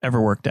 McCall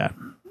ever worked at.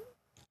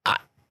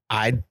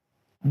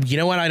 You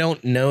know what? I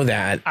don't know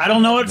that. I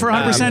don't know it for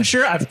 100%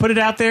 sure. I've put it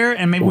out there,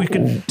 and maybe we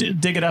could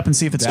dig it up and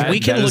see if it's that. Good. We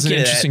can look at an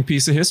interesting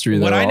piece of history.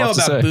 What I know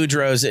about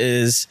Boudreaux's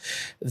is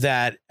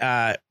that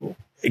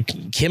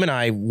Kim and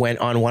I went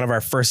on one of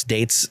our first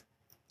dates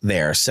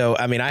there. So,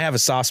 I mean, I have a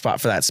soft spot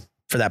for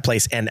that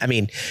place. And I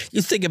mean,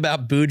 you think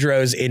about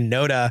Boudreaux's in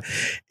NOTA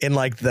in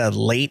like the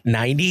late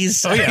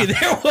 90s. Oh, yeah. I mean,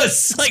 there was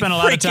spent a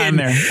lot of time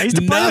there. I used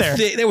to play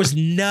there. There was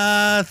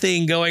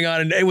nothing going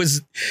on. And it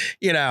was,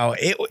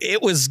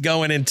 it was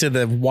going into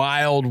the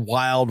wild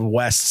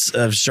wests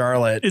of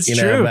Charlotte. It's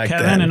true. Kevin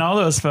then. And all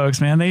those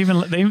folks, man,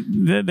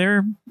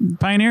 they're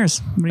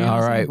pioneers.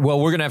 All right. Well,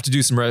 we're going to have to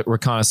do some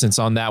reconnaissance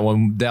on that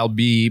one. That'll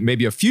be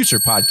maybe a future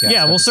podcast.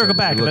 Yeah, we'll circle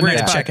back. We're going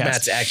to check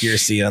Matt's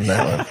accuracy on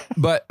that one.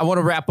 But I want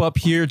to wrap up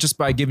here just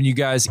by giving you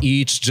guys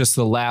each just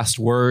the last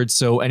word.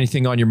 So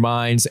anything on your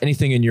minds,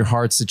 anything in your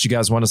hearts that you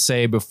guys want to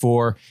say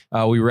before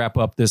we wrap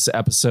up this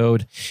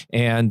episode.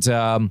 And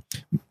Tim,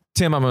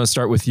 I'm going to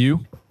start with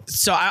you.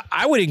 So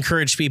I would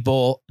encourage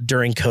people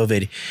during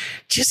COVID,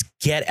 just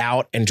get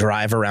out and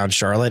drive around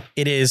Charlotte.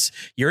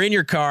 You're in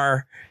your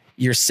car,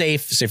 you're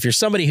safe. So if you're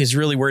somebody who's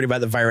really worried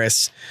about the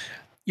virus,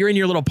 you're in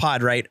your little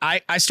pod, right?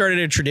 I started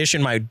a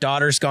tradition. My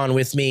daughter's gone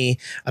with me.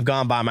 I've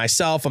gone by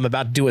myself. I'm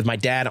about to do it with my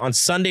dad on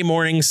Sunday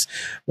mornings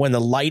when the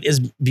light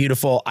is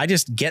beautiful. I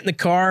just get in the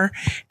car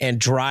and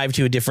drive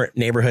to a different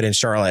neighborhood in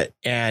Charlotte.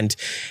 And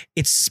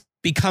it's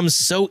becomes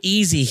so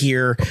easy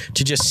here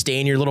to just stay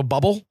in your little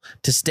bubble,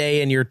 to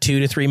stay in your 2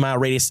 to 3 mile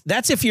radius.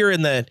 That's if you're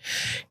in the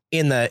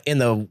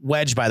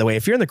wedge, by the way.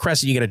 If you're in the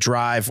Crescent, you got to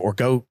drive or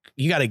go.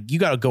 You got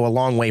to go a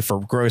long way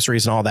for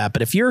groceries and all that.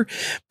 But if you're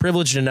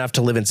privileged enough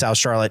to live in South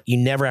Charlotte, you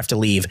never have to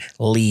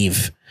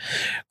leave.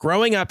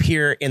 Growing up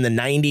here in the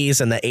 90s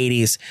and the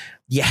 80s,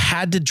 you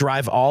had to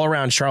drive all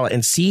around Charlotte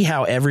and see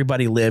how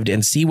everybody lived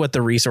and see what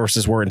the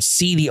resources were and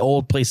see the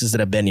old places that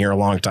have been here a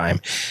long time.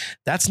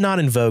 That's not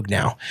in vogue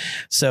now.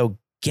 So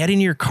get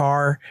in your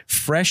car,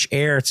 fresh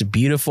air. It's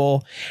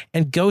beautiful,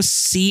 and go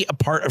see a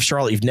part of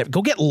Charlotte you've never.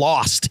 Go get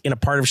lost in a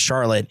part of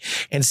Charlotte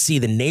and see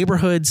the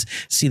neighborhoods,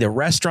 see the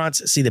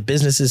restaurants, see the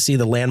businesses, see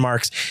the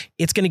landmarks.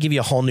 It's going to give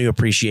you a whole new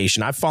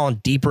appreciation. I've fallen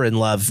deeper in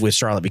love with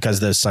Charlotte because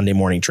of those Sunday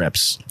morning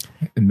trips.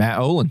 Matt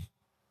Olin.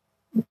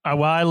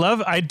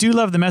 Well, I do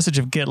love the message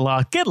of get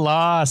lost. Get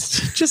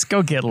lost. Just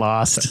go get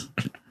lost.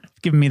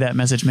 Given me that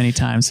message many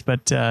times,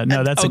 but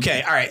no, that's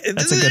okay. All right,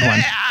 that's a good one.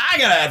 I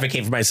gotta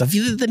advocate for myself.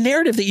 The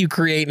narrative that you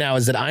create now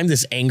is that I'm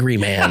this angry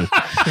man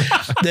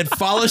that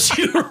follows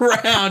you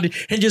around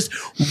and just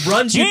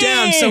runs you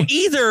down. So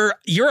either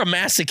you're a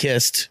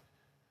masochist,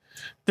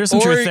 there's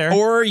some truth there,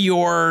 or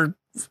you're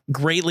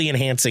greatly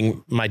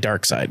enhancing my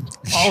dark side.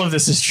 All of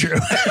this is true.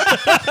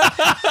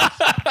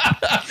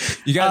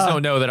 You guys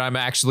don't know that I'm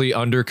actually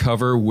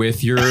undercover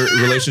with your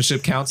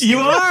relationship counselor. You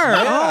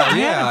are?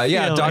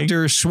 Yeah.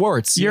 Dr.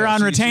 Schwartz. You're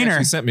on retainer.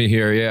 She sent me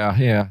here.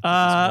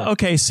 Yeah.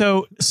 Okay.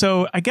 So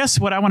I guess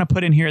what I want to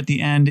put in here at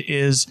the end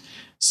is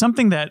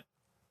something that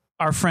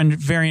our friend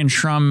Varian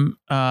Shrum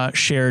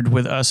shared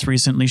with us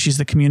recently. She's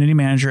the community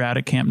manager out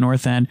at Camp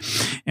North End,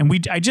 and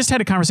I just had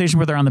a conversation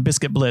with her on the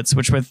Biscuit Blitz,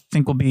 which I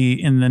think will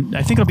be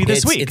it'll be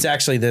this week. It's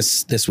actually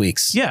this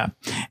week's. Yeah,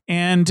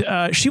 and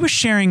she was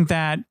sharing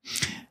that,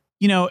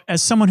 you know,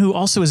 as someone who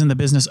also is in the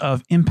business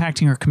of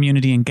impacting her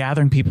community and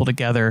gathering people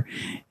together,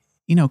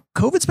 you know,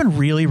 COVID's been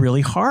really,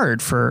 really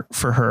hard for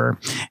her.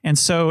 And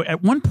so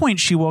at one point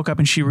she woke up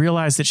and she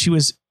realized that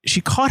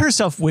she caught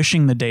herself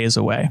wishing the days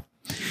away.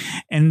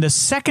 And the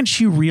second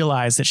she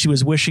realized that she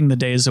was wishing the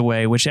days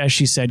away, which, as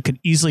she said, could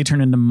easily turn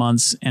into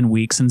months and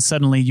weeks, and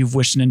suddenly you've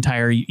wished an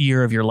entire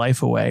year of your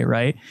life away,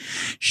 right?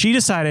 She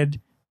decided,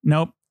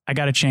 nope, I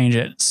got to change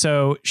it.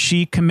 So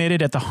she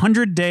committed at the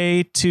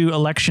 100-day to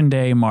election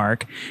day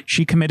mark.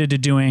 She committed to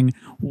doing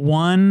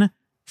one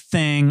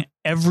thing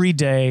every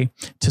day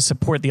to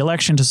support the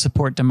election, to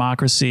support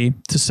democracy,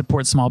 to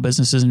support small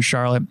businesses in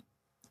Charlotte.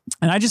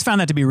 And I just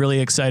found that to be really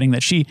exciting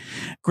that she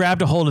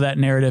grabbed a hold of that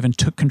narrative and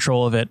took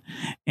control of it.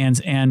 And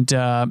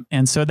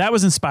so that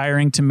was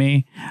inspiring to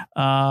me.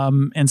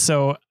 And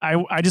so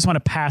I just want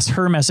to pass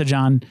her message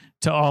on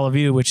to all of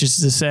you, which is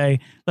to say,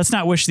 let's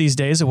not wish these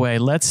days away.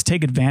 Let's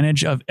take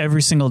advantage of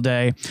every single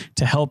day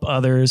to help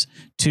others,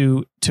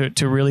 to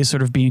really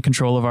sort of be in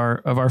control of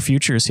our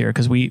futures here,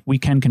 because we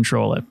can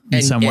control it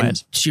in some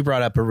ways. She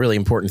brought up a really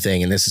important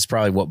thing, and this is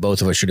probably what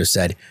both of us should have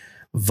said.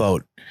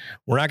 Vote.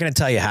 We're not going to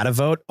tell you how to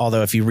vote,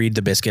 although if you read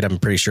the Biscuit, I'm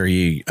pretty sure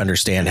you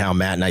understand how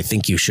Matt and I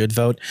think you should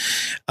vote.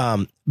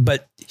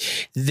 But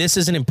this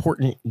is an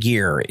important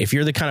year. If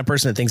you're the kind of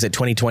person that thinks that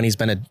 2020 has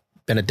been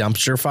a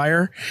dumpster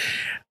fire,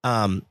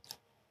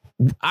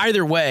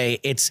 either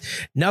way,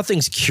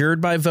 nothing's cured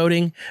by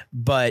voting,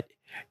 but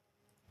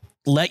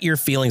let your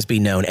feelings be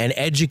known and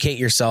educate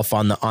yourself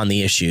on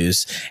the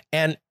issues.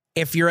 And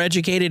if you're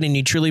educated and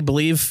you truly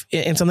believe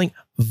in something,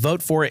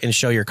 vote for it and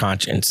show your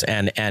conscience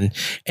and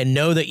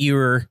know that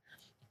you're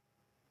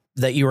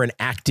an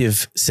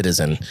active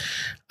citizen.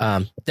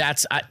 I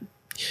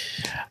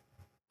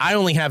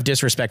only have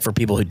disrespect for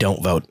people who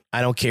don't vote.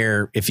 I don't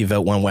care if you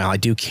vote one way. I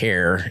do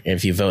care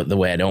if you vote the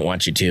way I don't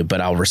want you to, but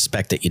I'll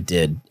respect that you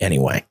did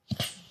anyway.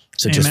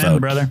 So Amen, just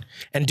vote, brother,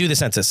 and do the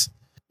census.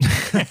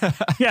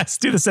 Yes,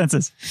 do the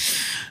census.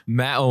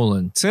 Matt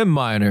Olin, Tim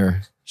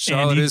Miner.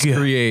 Charlotte is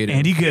creative.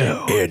 Andy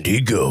go.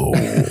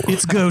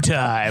 It's go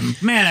time.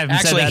 Man,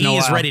 I've said that in a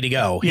while. He is ready to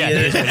go. Yeah,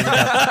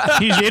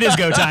 it is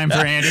go time for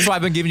Andy. That's why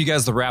I've been giving you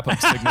guys the wrap-up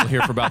signal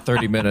here for about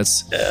 30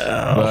 minutes.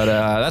 But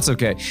that's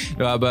okay.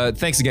 But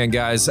thanks again,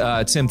 guys.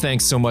 Tim,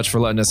 thanks so much for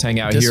letting us hang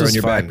out here on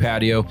your back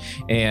patio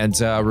and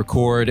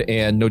record.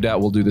 And no doubt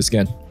we'll do this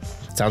again.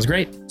 Sounds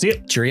great. See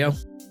you. Cheerio.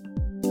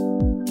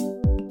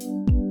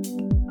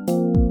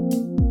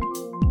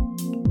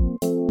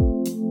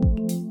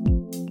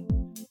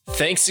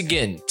 Thanks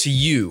again to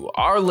you,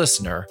 our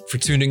listener, for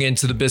tuning in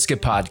to the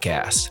Biscuit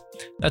Podcast.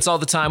 That's all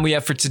the time we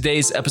have for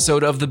today's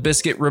episode of The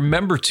Biscuit.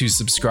 Remember to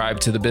subscribe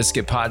to The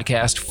Biscuit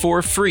Podcast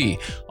for free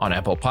on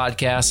Apple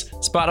Podcasts,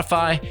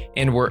 Spotify,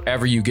 and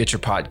wherever you get your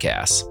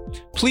podcasts.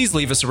 Please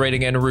leave us a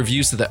rating and a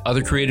review so that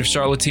other creative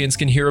Charlotteans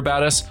can hear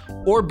about us,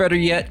 or better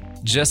yet,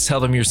 Just tell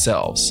them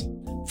yourselves.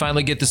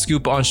 Finally, get the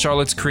scoop on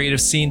Charlotte's creative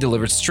scene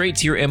delivered straight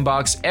to your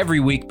inbox every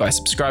week by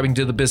subscribing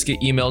to the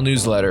Biscuit email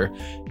newsletter.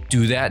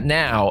 Do that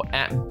now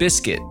at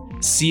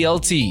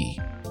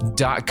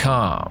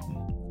biscuitclt.com.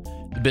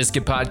 The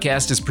Biscuit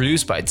Podcast is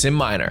produced by Tim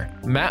Miner,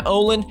 Matt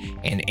Olin,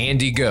 and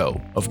Andy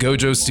Go of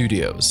Gojo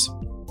Studios.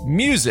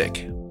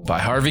 Music by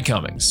Harvey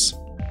Cummings.